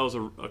 That was a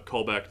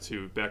callback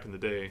to back in the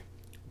day.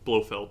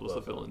 Blofeld was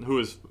the villain,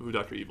 who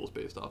Dr. Evil's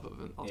based off of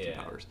in Austin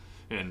Powers,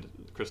 and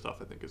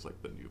Christoph I think is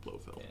like the new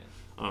Blofeld.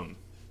 Yeah.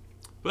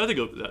 But I think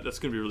that's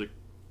going to be really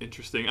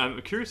interesting.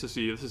 I'm curious to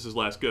see if this is his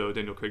last go,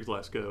 Daniel Craig's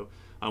last go.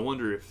 I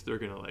wonder if they're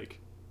going to like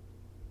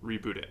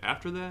reboot it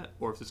after that,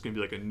 or if it's going to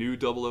be like a new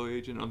 00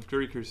 agent. I'm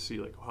very curious to see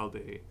like how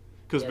they,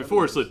 because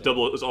before it's like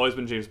it's always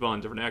been James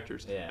Bond, different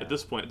actors. Yeah. At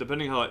this point,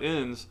 depending how it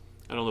ends,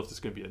 I don't know if it's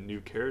going to be a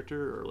new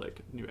character or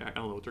like new. I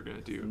don't know what they're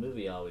going to do. The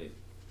movie always,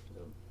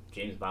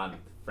 James Bond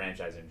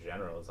franchise in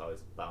general has always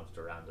bounced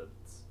around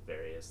its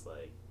various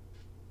like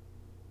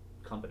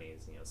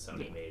companies. You know,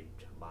 Sony made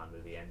Bond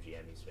movie,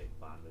 MGM used to make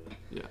Bond movie.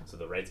 Yeah. So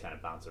the rights kind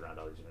of bounce around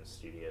all these different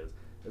studios.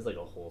 There's like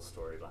a whole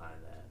story behind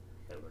that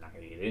we're not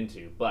going to get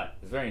into, but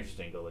it's very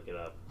interesting. Go look it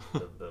up.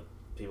 the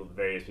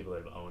various people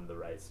that have owned the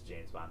rights to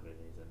James Bond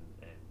movies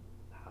and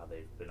how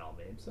they've been all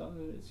made. So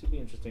it should be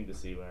interesting to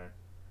see where.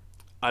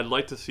 I'd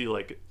like to see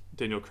like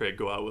Daniel Craig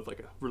go out with like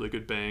a really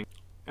good bang.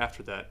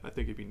 After that, I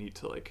think it'd be neat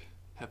to like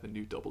have a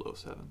new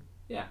 007.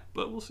 Yeah.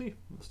 But we'll see.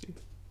 We'll see.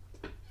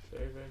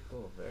 Very, very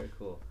cool. Very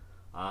cool.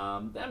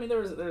 I mean,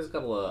 there's a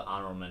couple of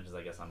honorable mentions,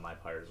 I guess, on my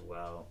part as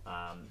well.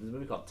 There's a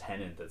movie called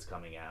Tenet that's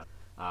coming out.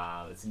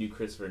 It's a new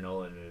Christopher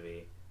Nolan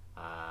movie.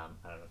 I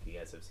don't know if you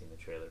guys have seen the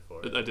trailer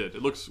for it. I did.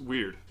 It looks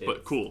weird,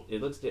 but cool.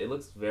 It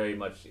looks very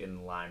much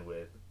in line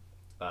with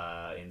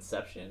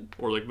Inception.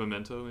 Or like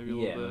Memento, maybe a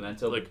little bit. Yeah,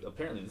 Memento. Like,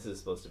 apparently, this is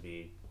supposed to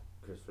be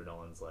Christopher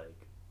Nolan's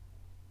like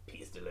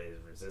piece de la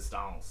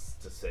resistance,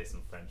 to say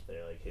some French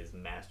there, like his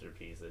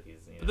masterpiece that he's.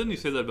 But didn't you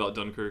say that about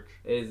Dunkirk?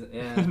 Is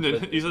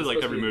he said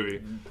like every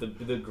movie.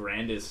 The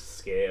grandest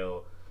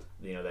scale,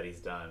 that he's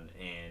done,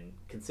 and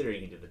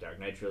considering he did the Dark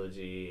Knight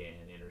trilogy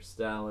and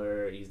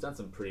Interstellar, he's done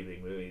some pretty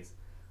big movies.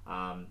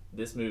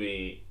 This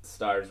movie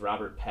stars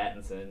Robert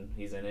Pattinson.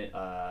 He's in it.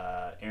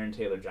 Aaron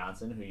Taylor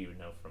Johnson, who you would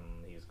know from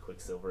he was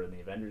Quicksilver in the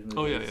Avengers movies.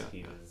 Oh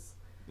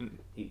yeah.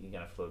 He kind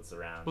of floats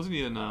around. Wasn't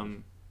he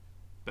in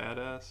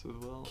Badass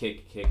as well?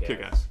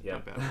 Kick-Ass.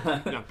 Yep.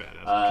 Not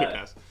Badass.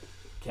 Kick-Ass.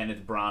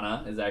 Kenneth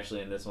Branagh is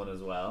actually in this one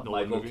as well.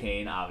 Nolan Michael movie?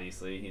 Caine,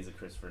 obviously, he's a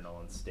Christopher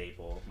Nolan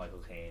staple. Michael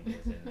Caine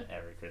is in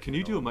every Christopher. Can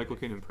you do a Nolan Michael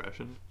movie. Caine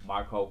impression?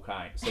 Michael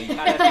Caine. So you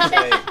kind of have to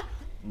say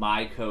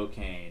my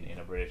cocaine in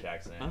a British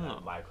accent. Oh.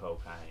 My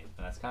cocaine,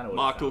 and that's kind of what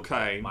Michael it sounds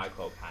like. Caine.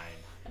 Michael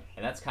Caine,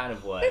 and that's kind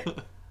of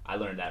what I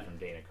learned that from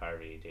Dana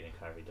Carvey. Dana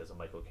Carvey does a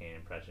Michael Caine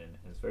impression,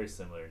 and it's very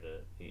similar to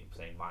he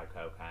saying my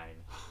cocaine.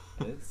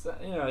 And it's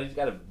he's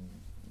got a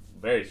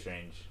very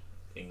strange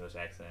English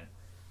accent.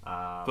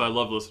 But I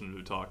love listening to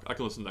him talk. I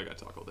can listen to that guy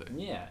talk all day.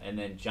 Yeah, and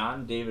then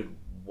John David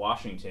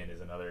Washington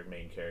is another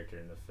main character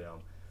in the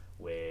film,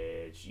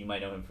 which you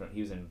might know him from.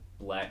 He was in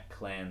Black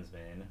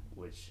Klansman,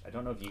 which I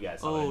don't know if you guys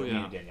saw. Oh, that. yeah.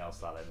 Me and Danielle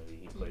saw that movie.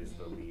 He plays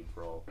the lead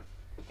role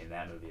in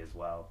that movie as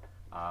well.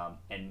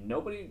 And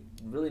nobody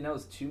really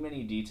knows too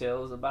many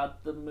details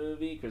about the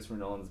movie. Christopher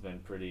Nolan's been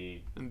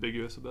pretty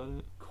Ambiguous about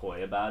it.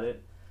 coy about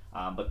it.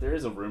 But there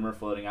is a rumor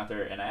floating out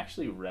there, and I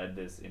actually read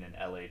this in an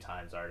LA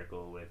Times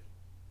article with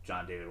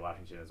John David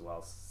Washington as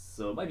well,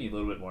 so it might be a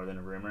little bit more than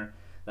a rumor,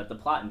 that the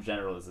plot in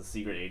general is a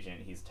secret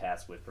agent. He's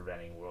tasked with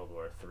preventing World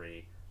War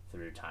III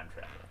through time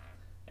travel.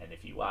 And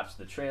if you watch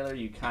the trailer,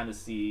 you kind of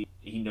see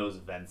he knows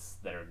events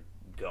that are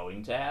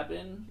going to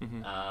happen.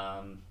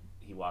 Mm-hmm.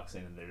 He walks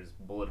in and there's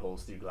bullet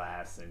holes through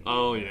glass, and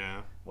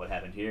what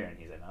happened here? And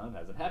he's like, no, it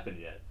hasn't happened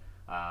yet.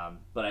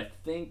 But I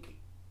think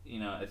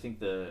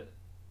the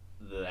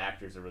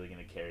actors are really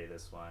going to carry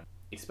this one,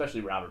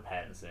 especially Robert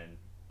Pattinson.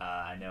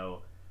 I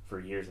know for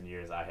years and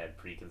years I had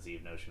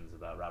preconceived notions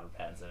about Robert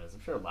Pattinson, as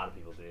I'm sure a lot of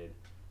people did,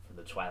 from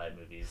the Twilight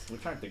movies,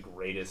 which aren't the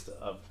greatest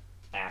of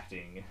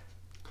acting,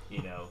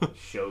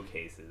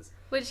 showcases.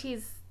 Which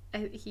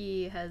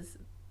he has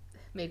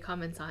made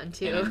comments on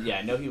too. And,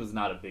 I know he was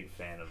not a big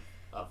fan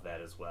of that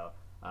as well.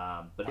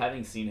 But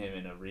having seen him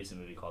in a recent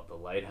movie called The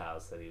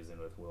Lighthouse that he was in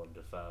with Willem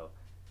Dafoe,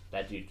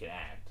 that dude can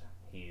act.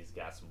 He's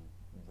got some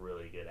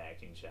really good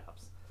acting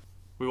chops.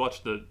 We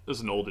watched this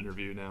is an old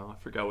interview now.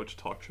 I forgot which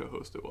talk show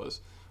host it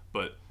was,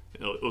 but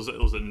it was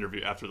an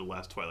interview after the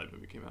last Twilight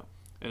movie came out,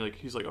 and like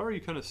he's like, "Oh, are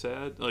you kind of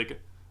sad? Like,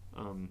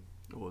 what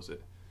was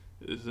it?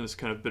 Isn't this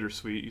kind of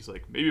bittersweet?" He's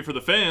like, "Maybe for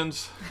the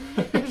fans."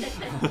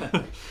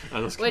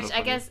 Which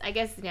I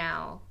guess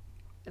now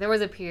there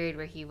was a period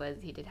where he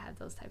did have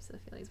those types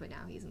of feelings, but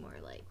now he's more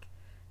like,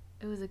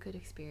 it was a good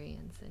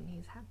experience and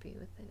he's happy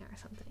with it or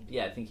something.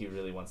 Yeah, I think he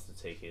really wants to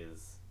take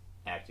his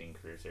acting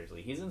career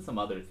seriously. He's in some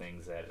other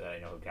things that I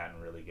know have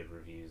gotten really good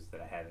reviews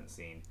that I haven't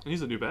seen.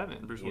 He's the new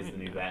Batman, Bruce Wayne. He's the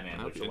new Batman,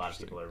 That'd which be a lot of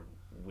people are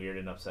weird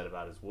and upset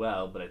about as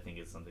well, but I think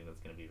it's something that's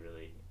going to be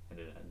really,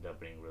 end up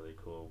being really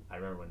cool. I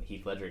remember when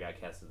Heath Ledger got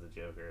cast as the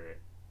Joker,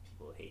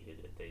 people hated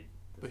it.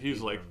 But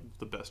he's like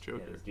the best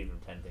Joker. Yeah, this dude from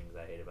 10 Things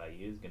I Hate About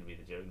You is going to be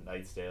the Joker.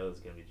 Knight's Tale is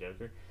going to be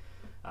Joker.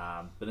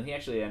 But then he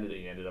actually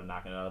ended up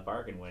knocking it out of the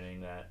park and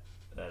winning that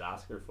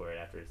Oscar for it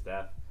after his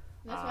death.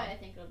 That's why I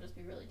think it'll just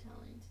be really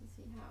telling to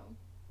see how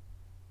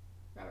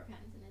Robert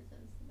Pattinson is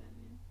as the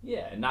Batman.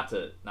 Yeah, and not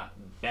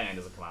Batman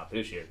doesn't come out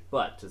this year,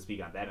 but to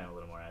speak on Batman a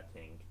little more, I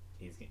think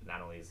he's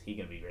not only is he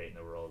going to be great in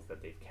the roles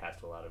that they've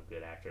cast a lot of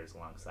good actors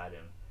alongside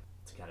him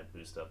to kind of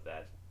boost up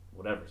that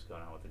whatever's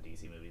going on with the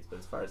DC movies. But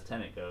as far as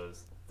Tenet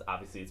goes,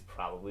 obviously it's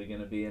probably going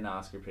to be an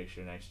Oscar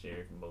picture next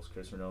year. Most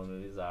Christopher Nolan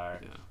movies are.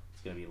 Yeah.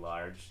 It's going to be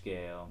large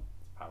scale.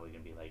 It's probably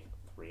going to be like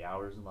 3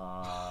 hours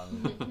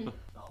long.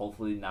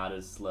 Hopefully not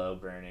as slow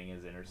burning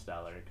as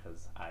Interstellar,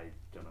 because I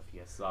don't know if you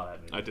guys saw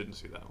that movie. I didn't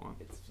see that one.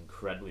 It's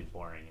incredibly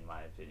boring in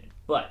my opinion.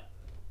 But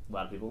a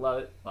lot of people love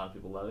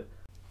it.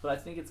 But I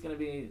think it's going to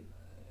be,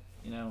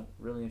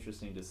 really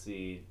interesting to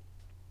see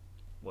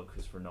what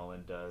Christopher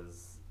Nolan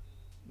does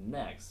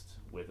next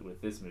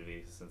with this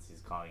movie, since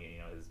he's calling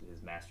it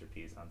his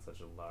masterpiece on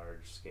such a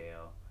large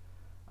scale.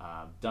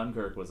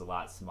 Dunkirk was a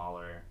lot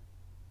smaller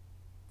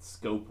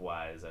scope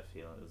wise. I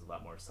feel it was a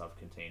lot more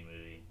self-contained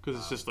movie because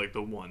it's just like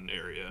the one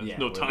area. Yeah,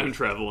 no time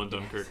travel in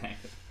Dunkirk. Yeah,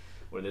 exactly.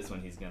 Where this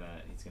one he's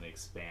gonna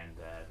expand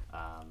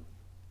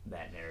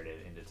that narrative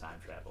into time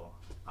travel,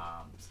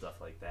 stuff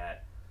like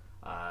that.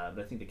 But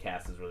I think the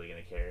cast is really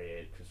gonna carry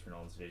it. Christopher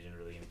Nolan's vision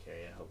really gonna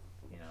carry it. I hope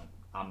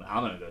I'm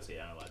gonna go see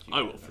it. I don't know about you.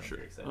 I will for sure.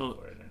 Excited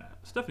for it or not.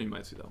 Stephanie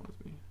might see that one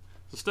with me.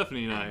 So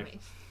Stephanie and I,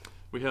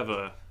 we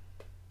have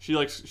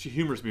she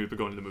humors me with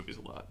going to the movies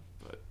a lot,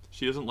 but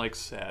she doesn't like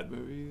sad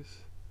movies.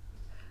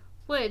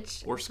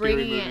 Which, or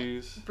scary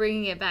movies.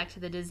 Bringing it back to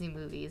the Disney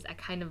movies, I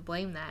kind of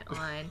blame that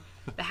on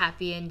the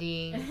happy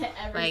ending.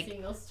 Every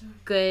single story.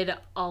 Good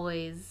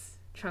always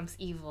trumps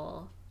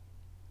evil.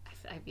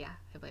 I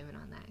blame it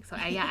on that. So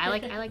I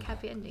like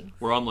happy endings.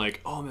 Where I'm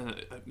like, oh man,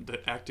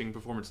 the acting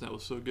performance in that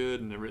was so good,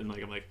 and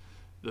I'm like,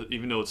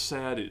 even though it's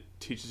sad, it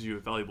teaches you a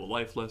valuable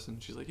life lesson.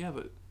 She's like, yeah,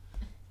 but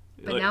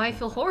now I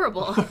feel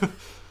horrible.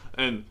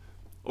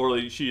 Or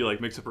she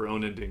makes up her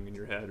own ending in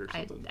your head or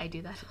something. I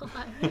do that a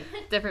lot.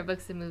 Different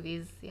books and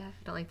movies. Yeah, I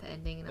don't like the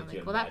ending, and I'm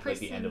like, well, that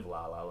person. Like the end of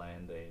La La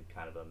Land, they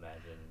kind of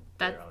imagine.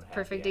 That's their own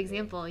perfect happy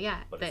example. ending, Yeah,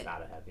 but it's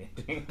not a happy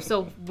ending.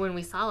 So when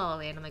we saw La La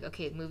Land, I'm like,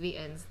 okay, movie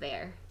ends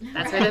there.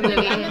 That's where the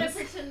movie ends. I'm gonna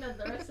pretend that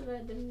the rest of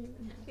it didn't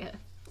even happen. Yeah.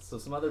 So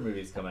some other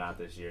movies coming out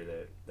this year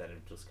that are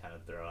just kind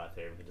of throw out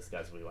there. We can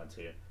discuss if we want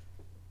to.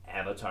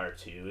 Avatar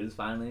 2 is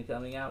finally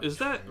coming out. Is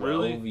that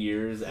 12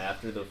 years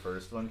after the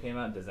first one came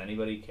out? Does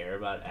anybody care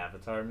about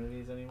Avatar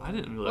movies anymore? I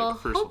didn't really like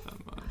the first one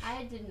that much.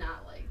 I did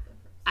not like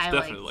the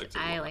first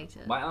one. I liked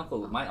it. My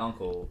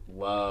uncle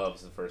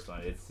loves the first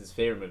one. It's his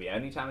favorite movie.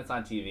 Anytime it's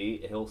on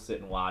TV, he'll sit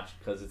and watch,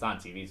 because it's on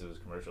TV, so there's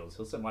commercials.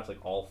 He'll sit and watch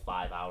all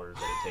 5 hours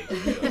that it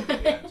takes to show the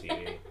movie on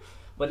TV.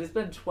 But it's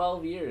been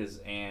 12 years,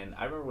 and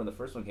I remember when the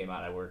first one came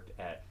out, I worked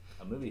at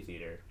a movie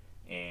theater.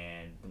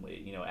 And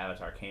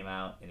Avatar came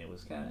out, and it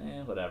was kind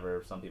of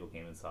whatever. Some people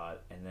came and saw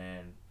it, and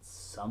then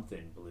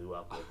something blew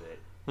up with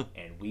it,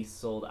 and we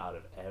sold out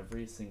of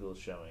every single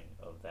showing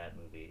of that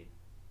movie,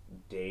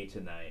 day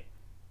to night.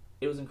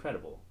 It was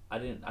incredible. I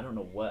don't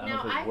know what. I don't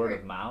know if it was word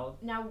of mouth.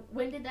 Now,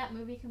 when did that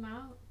movie come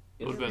out?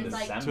 It was in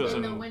December.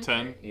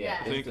 2010. Yeah,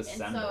 I think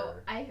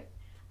December. And so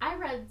I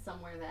read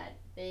somewhere that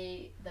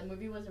the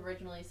movie was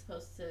originally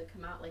supposed to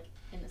come out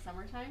in the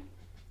summertime,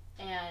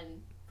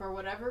 and for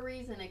whatever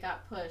reason, it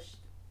got pushed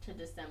to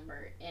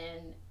December,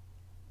 and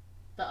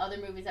the other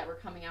movies that were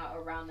coming out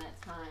around that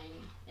time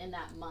in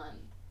that month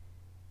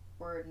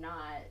were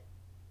not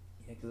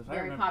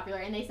very popular.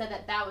 And they said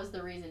that was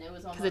the reason. It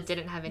was almost because it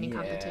didn't have any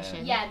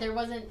competition. Yeah, there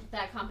wasn't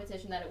that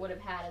competition that it would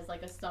have had as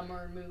a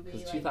summer movie.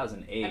 Because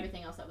 2008,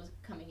 everything else that was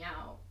coming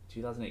out.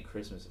 2008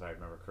 Christmas, if I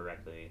remember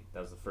correctly,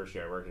 that was the first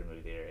year I worked in a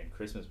movie theater. And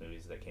Christmas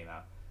movies that came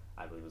out,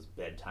 I believe, was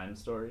Bedtime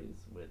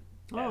Stories with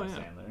Adam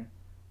Sandler,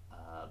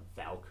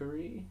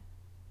 Valkyrie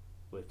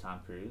with Tom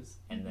Cruise,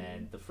 and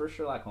then the first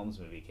Sherlock Holmes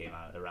movie came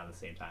out around the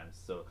same time.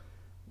 So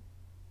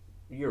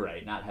you're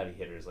right, not heavy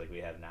hitters like we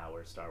have now,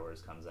 where Star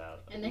Wars comes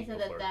out and they said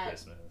that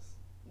Christmas.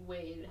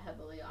 Weighed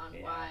heavily on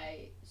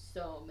why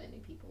so many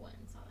people went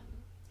and saw that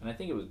movie. And I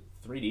think it was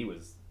 3D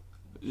was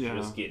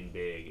just getting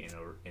big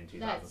in 2007,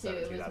 that too,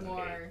 it 2008. Was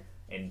more...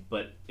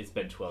 But it's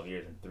been 12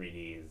 years, and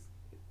 3D has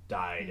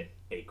died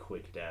a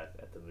quick death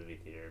at the movie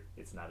theater.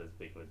 It's not as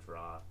big of a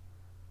draw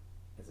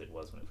as it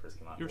was when it first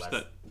came out.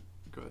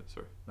 Go ahead,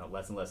 sorry. No,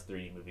 less and less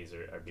 3D movies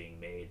are being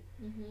made,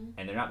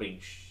 and they're not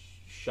being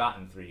shot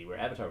in 3D. Where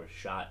Avatar was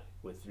shot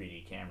with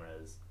 3D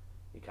cameras,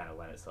 it kind of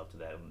lent itself to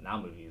that. Now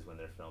movies, when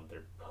they're filmed,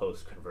 they're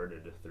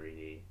post-converted to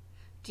 3D.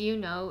 Do you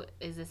know,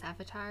 is this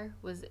Avatar?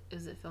 Was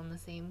it filmed the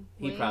same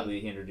He way?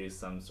 probably introduced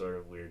some sort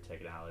of weird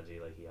technology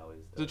like he always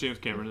Is does. it James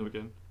Cameron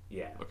again?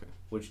 Yeah. Okay.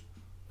 Which,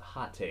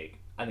 hot take,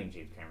 I think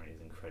James Cameron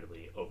is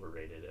incredibly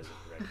overrated as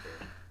a director.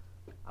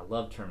 I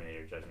love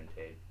Terminator Judgment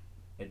Day.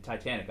 And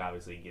Titanic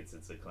obviously gets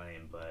its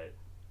acclaim, but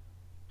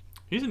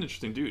He's an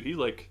interesting dude.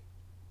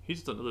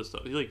 He's done other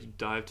stuff. He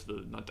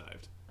not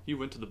dived. He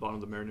went to the bottom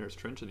of the Mariner's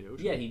Trench in the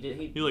ocean. yeah, he did.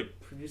 He like-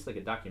 produced like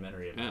a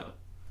documentary about Yeah.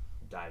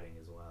 diving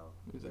as well.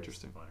 It's Very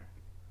interesting. similar.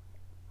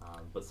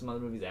 But some other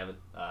movies,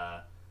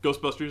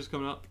 Ghostbusters is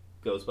coming out.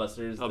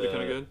 Ghostbusters, That'll be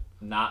kind of good.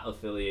 not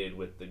affiliated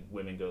with the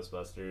women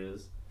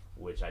Ghostbusters,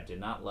 which I did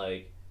not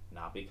like,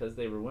 not because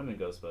they were women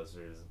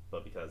Ghostbusters,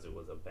 but because it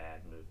was a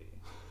bad movie.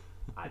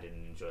 I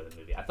didn't enjoy the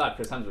movie. I thought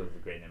Chris Hemsworth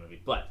was great in that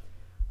movie, but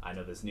I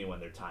know this new one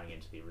they're tying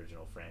into the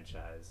original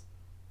franchise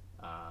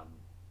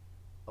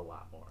a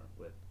lot more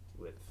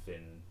with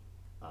Finn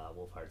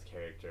Wolfhard's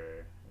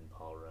character and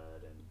Paul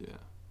Rudd and Yeah.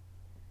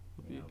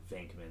 you know,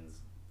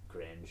 Venkman's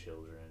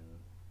grandchildren.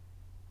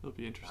 It'll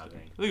be interesting. I I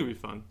think. think it'll be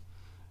fun.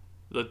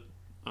 The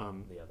The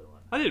other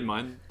one. I didn't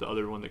mind the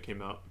other one that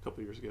came out a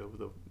couple years ago with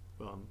the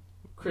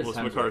Chris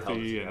Melissa Hemsworth McCarthy held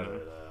it and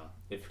together, though.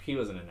 If he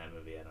wasn't in that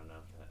movie, I don't know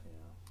if that, you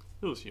know.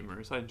 it was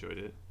humorous. I enjoyed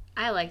it.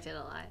 I liked it a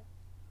lot.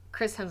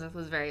 Chris Hemsworth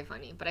was very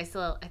funny, but I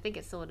think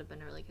it still would have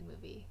been a really good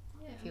movie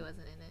Yeah. if he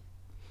wasn't in it.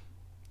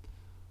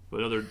 But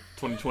another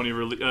 2020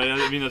 release.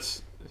 I mean,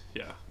 that's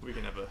we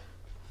can have a.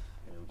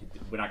 I mean,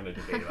 we're not going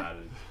to debate about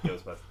it.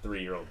 Ghostbusters,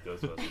 3-year-old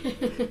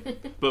Ghostbusters movie.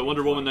 But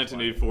Wonder Woman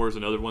 2020. 1984 is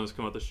another one that's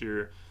come out this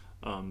year.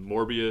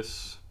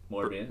 Morbius.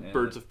 Morbius, yeah.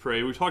 Birds of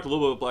Prey. We talked a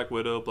little bit about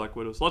Black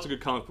Widow. So lots of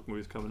good comic book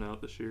movies coming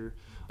out this year.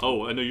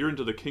 Oh, I know you're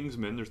into The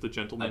Kingsman. There's The I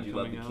Gentleman do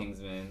love coming The out.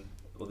 Kingsman.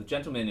 Well, The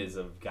Gentleman is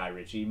a Guy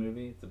Ritchie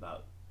movie. It's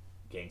about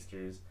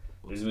gangsters.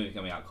 There's a movie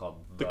coming out called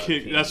The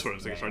King. That's what I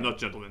was thinking. Sorry, not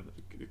Gentleman.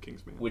 The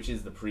Kingsman. Which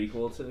is the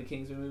prequel to the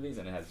Kingsman movies,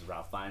 and it has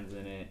Ralph Fiennes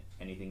in it.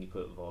 Anything you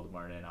put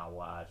Voldemort in, I'll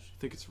watch. I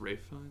think it's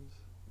Rafe Fiennes.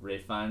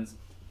 Rafe Fiennes,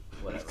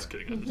 whatever. Just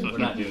kidding. We're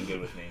not doing good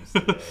with names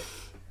today.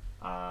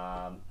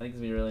 I think it's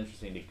gonna be really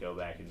interesting to go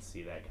back and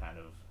see that kind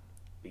of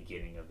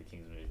beginning of the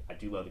Kingsman movies. I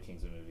do love the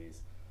Kingsman movies.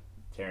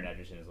 Taron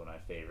Egerton is one of my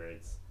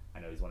favorites. I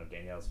know he's one of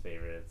Danielle's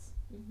favorites.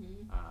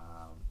 Mm-hmm.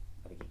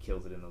 I think he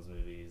kills it in those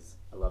movies.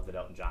 I love that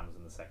Elton John was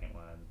in the second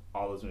one.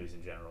 All those movies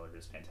in general are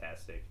just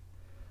fantastic.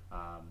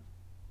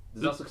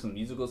 There's also some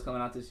musicals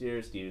coming out this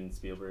year. Steven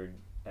Spielberg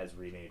has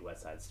remade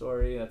West Side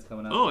Story. That's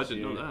coming out Oh, I this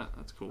didn't year. know that.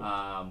 That's cool.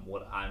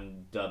 What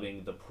I'm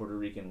dubbing the Puerto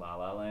Rican La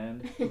La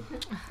Land,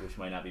 which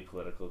might not be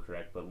political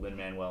correct, but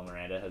Lin-Manuel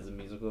Miranda has a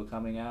musical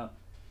coming out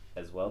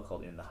as well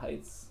called In the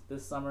Heights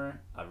this summer.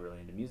 I'm really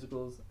into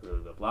musicals. I really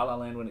loved La La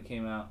Land when it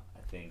came out.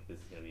 I think this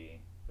is going to be,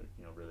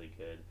 you know, really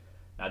good.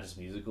 Not just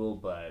musical,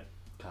 but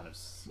kind of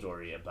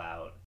story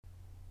about,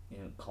 you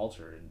know,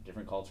 culture and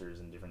different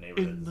cultures and different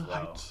neighborhoods In the as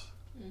well. Heights.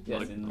 Yes,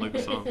 Like- in like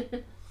the song.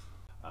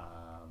 Um,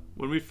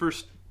 When we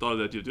first thought of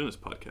the idea of doing this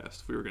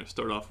podcast, we were going to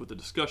start off with a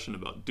discussion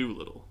about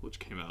Doolittle, which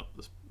came out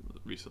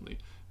recently.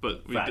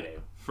 But we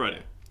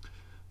Friday.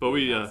 But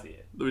we did not see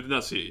it. we did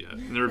not see it yet,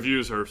 and the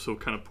reviews are so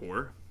kind of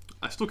poor.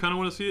 I still kind of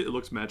want to see it. It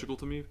looks magical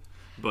to me,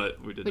 but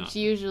we did Which not.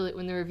 usually,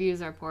 when the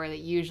reviews are poor, that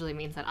usually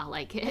means that I'll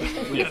like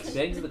it. Which Yes.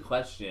 begs the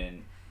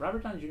question,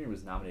 Robert Downey Jr.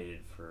 was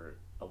nominated for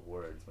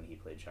awards when he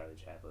played Charlie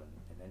Chaplin,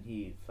 and then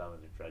he fell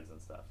into drugs and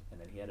stuff,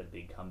 and then he had a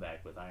big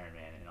comeback with Iron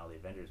Man and all the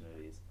Avengers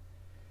movies.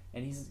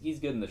 And he's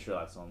good in the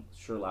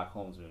Sherlock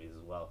Holmes movies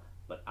as well,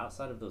 but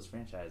outside of those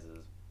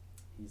franchises,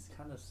 he's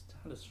kind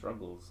of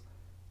struggles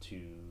to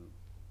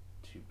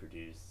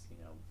produce,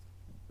 you know,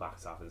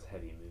 box office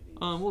heavy movies.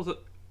 What was it?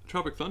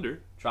 Tropic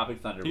Thunder.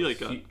 Tropic Thunder He, was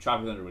like,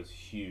 Tropic Thunder was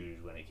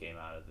huge when it came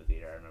out at the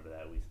theater. I remember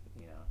that,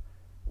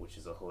 which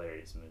is a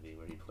hilarious movie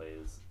where he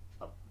plays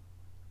a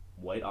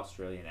white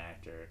Australian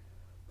actor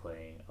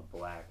playing a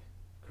black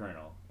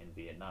colonel in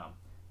Vietnam.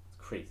 It's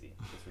crazy.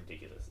 It's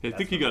ridiculous. I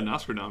think he got an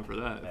Oscar nom for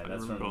that. If I And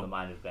that's remember from The well.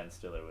 Mind of Ben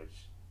Stiller,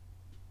 which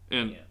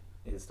And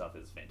his stuff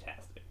is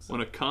fantastic. So.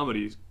 when a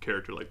comedy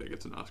character like that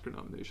gets an Oscar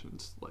nomination,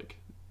 it's like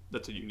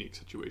that's a unique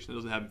situation. It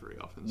doesn't happen very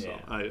often. So Yeah.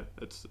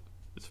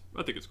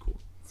 I think it's cool.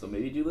 So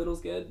maybe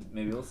Doolittle's good.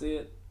 Maybe we'll see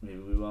it. Maybe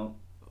we won't.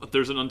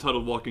 There's an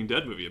untitled Walking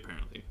Dead movie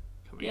apparently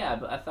coming Yeah, out.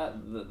 but I thought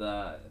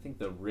I think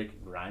the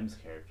Rick Grimes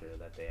character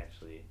that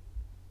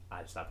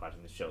I stopped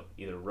watching the show,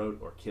 either wrote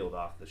or killed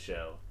off the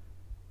show,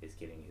 is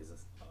getting his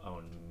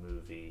own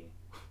movie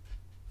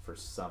for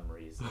some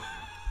reason.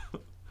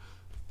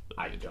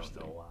 I don't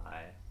know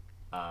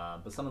why.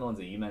 But some of the ones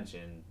that you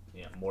mentioned,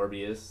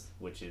 Morbius,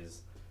 which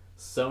is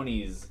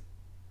Sony's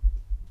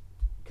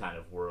kind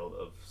of world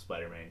of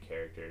Spider-Man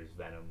characters,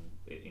 Venom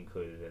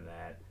included in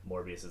that.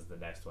 Morbius is the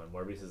next one.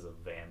 Morbius is a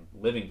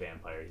living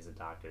vampire. He's a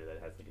doctor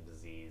that has like a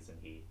disease, and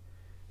he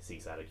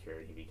seeks out a cure,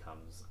 and he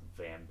becomes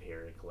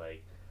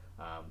vampiric-like.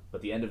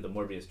 But the end of the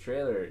Morbius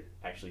trailer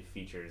actually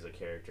features a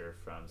character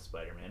from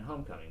Spider-Man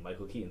Homecoming,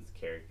 Michael Keaton's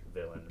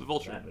villain The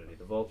Vulture. in that movie,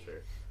 the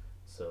Vulture.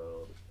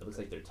 So it looks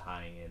like they're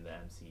tying in the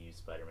MCU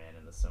Spider-Man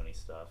and the Sony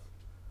stuff.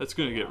 That's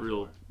going to a get lot real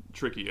more.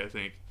 tricky, I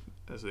think.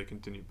 as they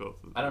continue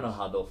both of I don't know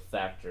how they'll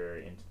factor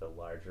into the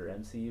larger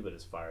MCU, but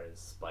as far as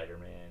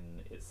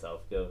Spider-Man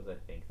itself goes, I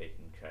think they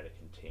can try to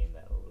contain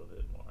that a little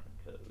bit more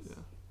because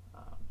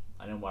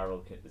I know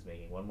Marvel is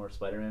making one more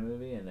Spider-Man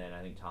movie, and then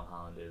I think Tom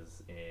Holland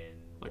is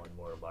in one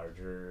more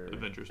larger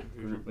Avengers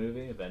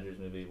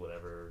movie,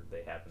 whatever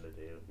they happen to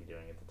be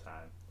doing at the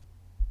time.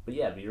 But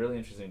yeah, it'd be really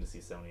interesting to see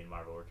Sony and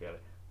Marvel work together.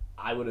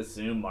 I would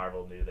assume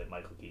Marvel knew that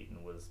Michael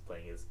Keaton was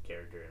playing his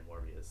character in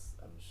Morbius.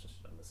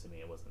 I'm assuming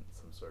it wasn't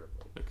some sort of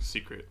like a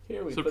secret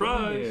here we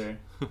surprise. Put him here.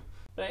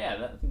 But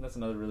yeah, I think that's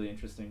another really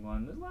interesting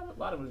one. There's a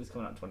lot of movies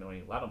coming out in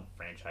 2020, a lot of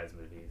franchise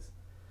movies,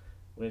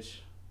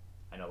 which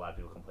I know a lot of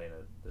people complain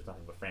that there's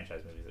nothing but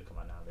franchise movies that come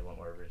out now. They want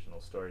more original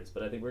stories,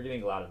 but I think we're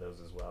getting a lot of those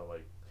as well.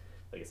 Like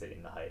I said,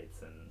 In the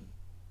Heights and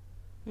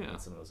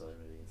some of those other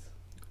movies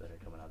that are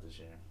coming out this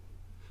year.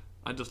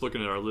 I'm just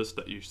looking at our list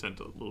that you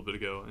sent a little bit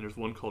ago, and there's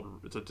one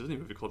it's a Disney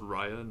movie called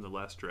Raya and the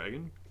Last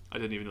Dragon. I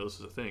didn't even know this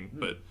was a thing,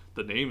 but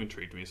the name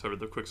intrigued me, so I read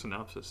the quick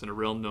synopsis. In a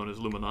realm known as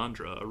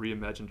Luminandra, a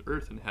reimagined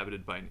Earth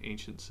inhabited by an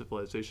ancient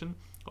civilization,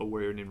 a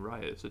warrior named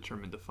Raya is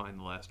determined to find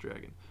the last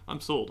dragon. I'm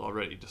sold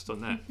already, just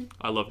on that.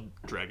 I love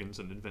dragons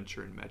and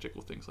adventure and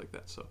magical things like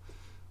that, so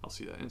I'll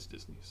see that. And it's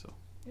Disney, so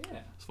yeah,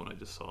 that's one I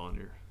just saw on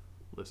your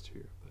list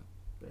here.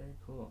 But. Very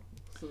cool.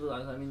 So,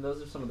 I mean,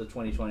 those are some of the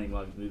 2020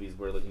 movies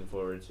we're looking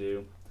forward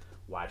to.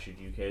 Why should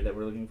you care that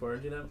we're looking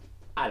forward to them?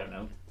 I don't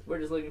know. We're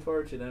just looking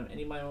forward to them, and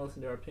you might want to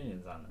listen to our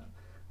opinions on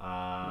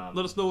them.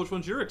 Let us know which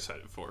ones you're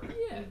excited for.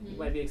 Yeah, you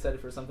might be excited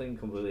for something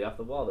completely off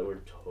the wall that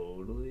we're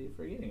totally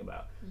forgetting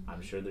about.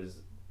 I'm sure there's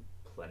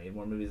plenty of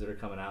more movies that are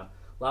coming out.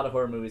 A lot of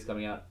horror movies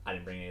coming out. I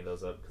didn't bring any of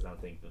those up because I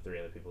don't think the three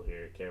other people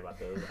here care about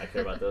those. I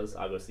care about those.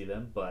 I'll go see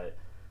them. But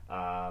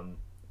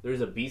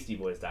there's a Beastie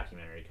Boys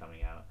documentary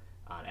coming out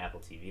on Apple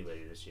TV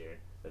later this year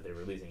that they're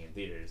releasing in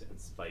theaters, and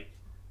Spike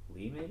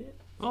Lee made it?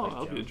 Oh,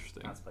 that'll be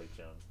interesting. Not Spike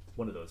Jones.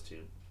 One of those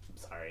two. I'm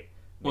sorry.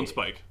 One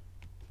Spike.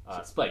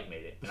 Spike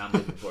made it, and I'm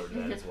looking forward to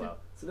that as well.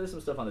 So there's some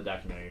stuff on the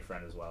documentary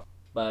front as well.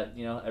 But,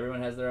 you know,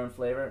 everyone has their own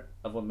flavor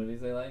of what movies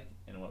they like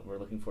and what we're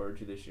looking forward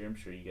to this year. I'm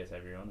sure you guys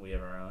have your own. We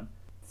have our own.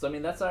 So, I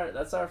mean, that's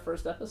our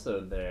first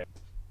episode there.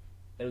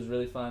 It was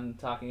really fun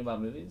talking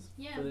about movies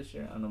for this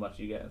year. I don't know about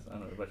you guys. I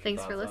don't know about your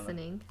Thanks thoughts for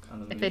listening.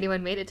 on If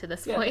anyone made it to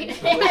this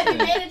point. They haven't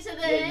made it to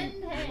the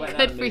end.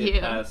 Good for you.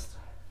 Past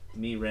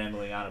me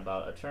rambling on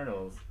about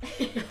Eternals,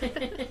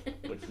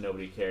 which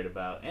nobody cared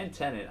about, and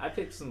Tenet. I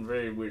picked some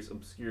very weird,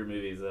 obscure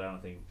movies that I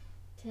don't think.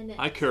 Tenet.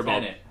 I care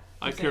about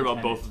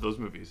Tenet. both of those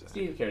movies.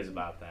 Steve cares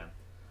about them.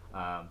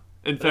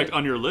 In fact,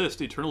 on your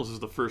list, Eternals is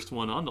the first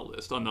one on the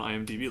list, on the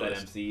IMDb that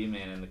list. MCU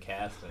man in the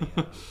cast, and,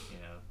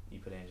 you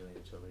put Angelina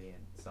Jolie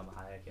and Salma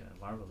Hayek in a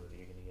Marvel movie,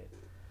 you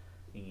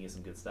can get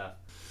some good stuff.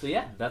 So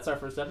yeah, that's our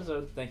first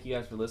episode. Thank you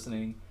guys for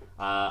listening.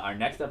 Our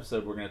next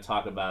episode, we're going to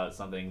talk about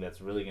something that's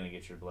really going to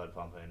get your blood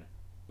pumping: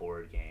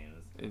 board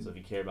games. So if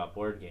you care about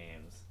board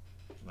games,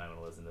 you might want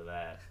to listen to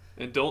that.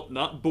 And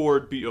not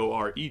bored,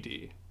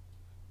 B-O-R-E-D,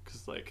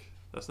 because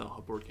that's not how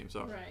board games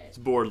are. Right. It's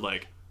bored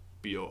like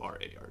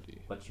B-O-R-A-R-D.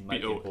 But you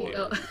might get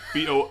bored.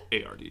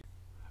 B-O-A-R-D.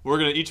 We're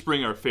going to each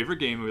bring our favorite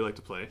game we like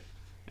to play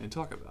and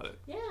talk about it.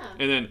 Yeah.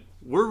 And then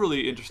we're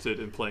really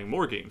interested in playing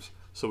more games,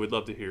 so we'd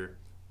love to hear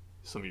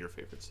some of your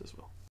favorites as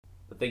well.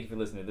 But thank you for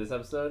listening to this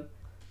episode,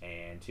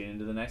 and tune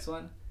into the next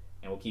one,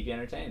 and we'll keep you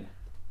entertained.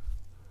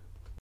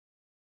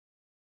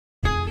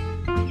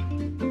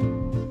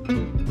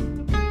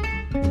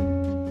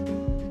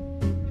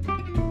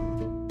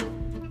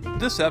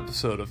 This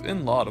episode of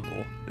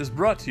Inlaudable is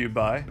brought to you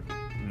by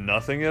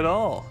Nothing at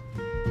All.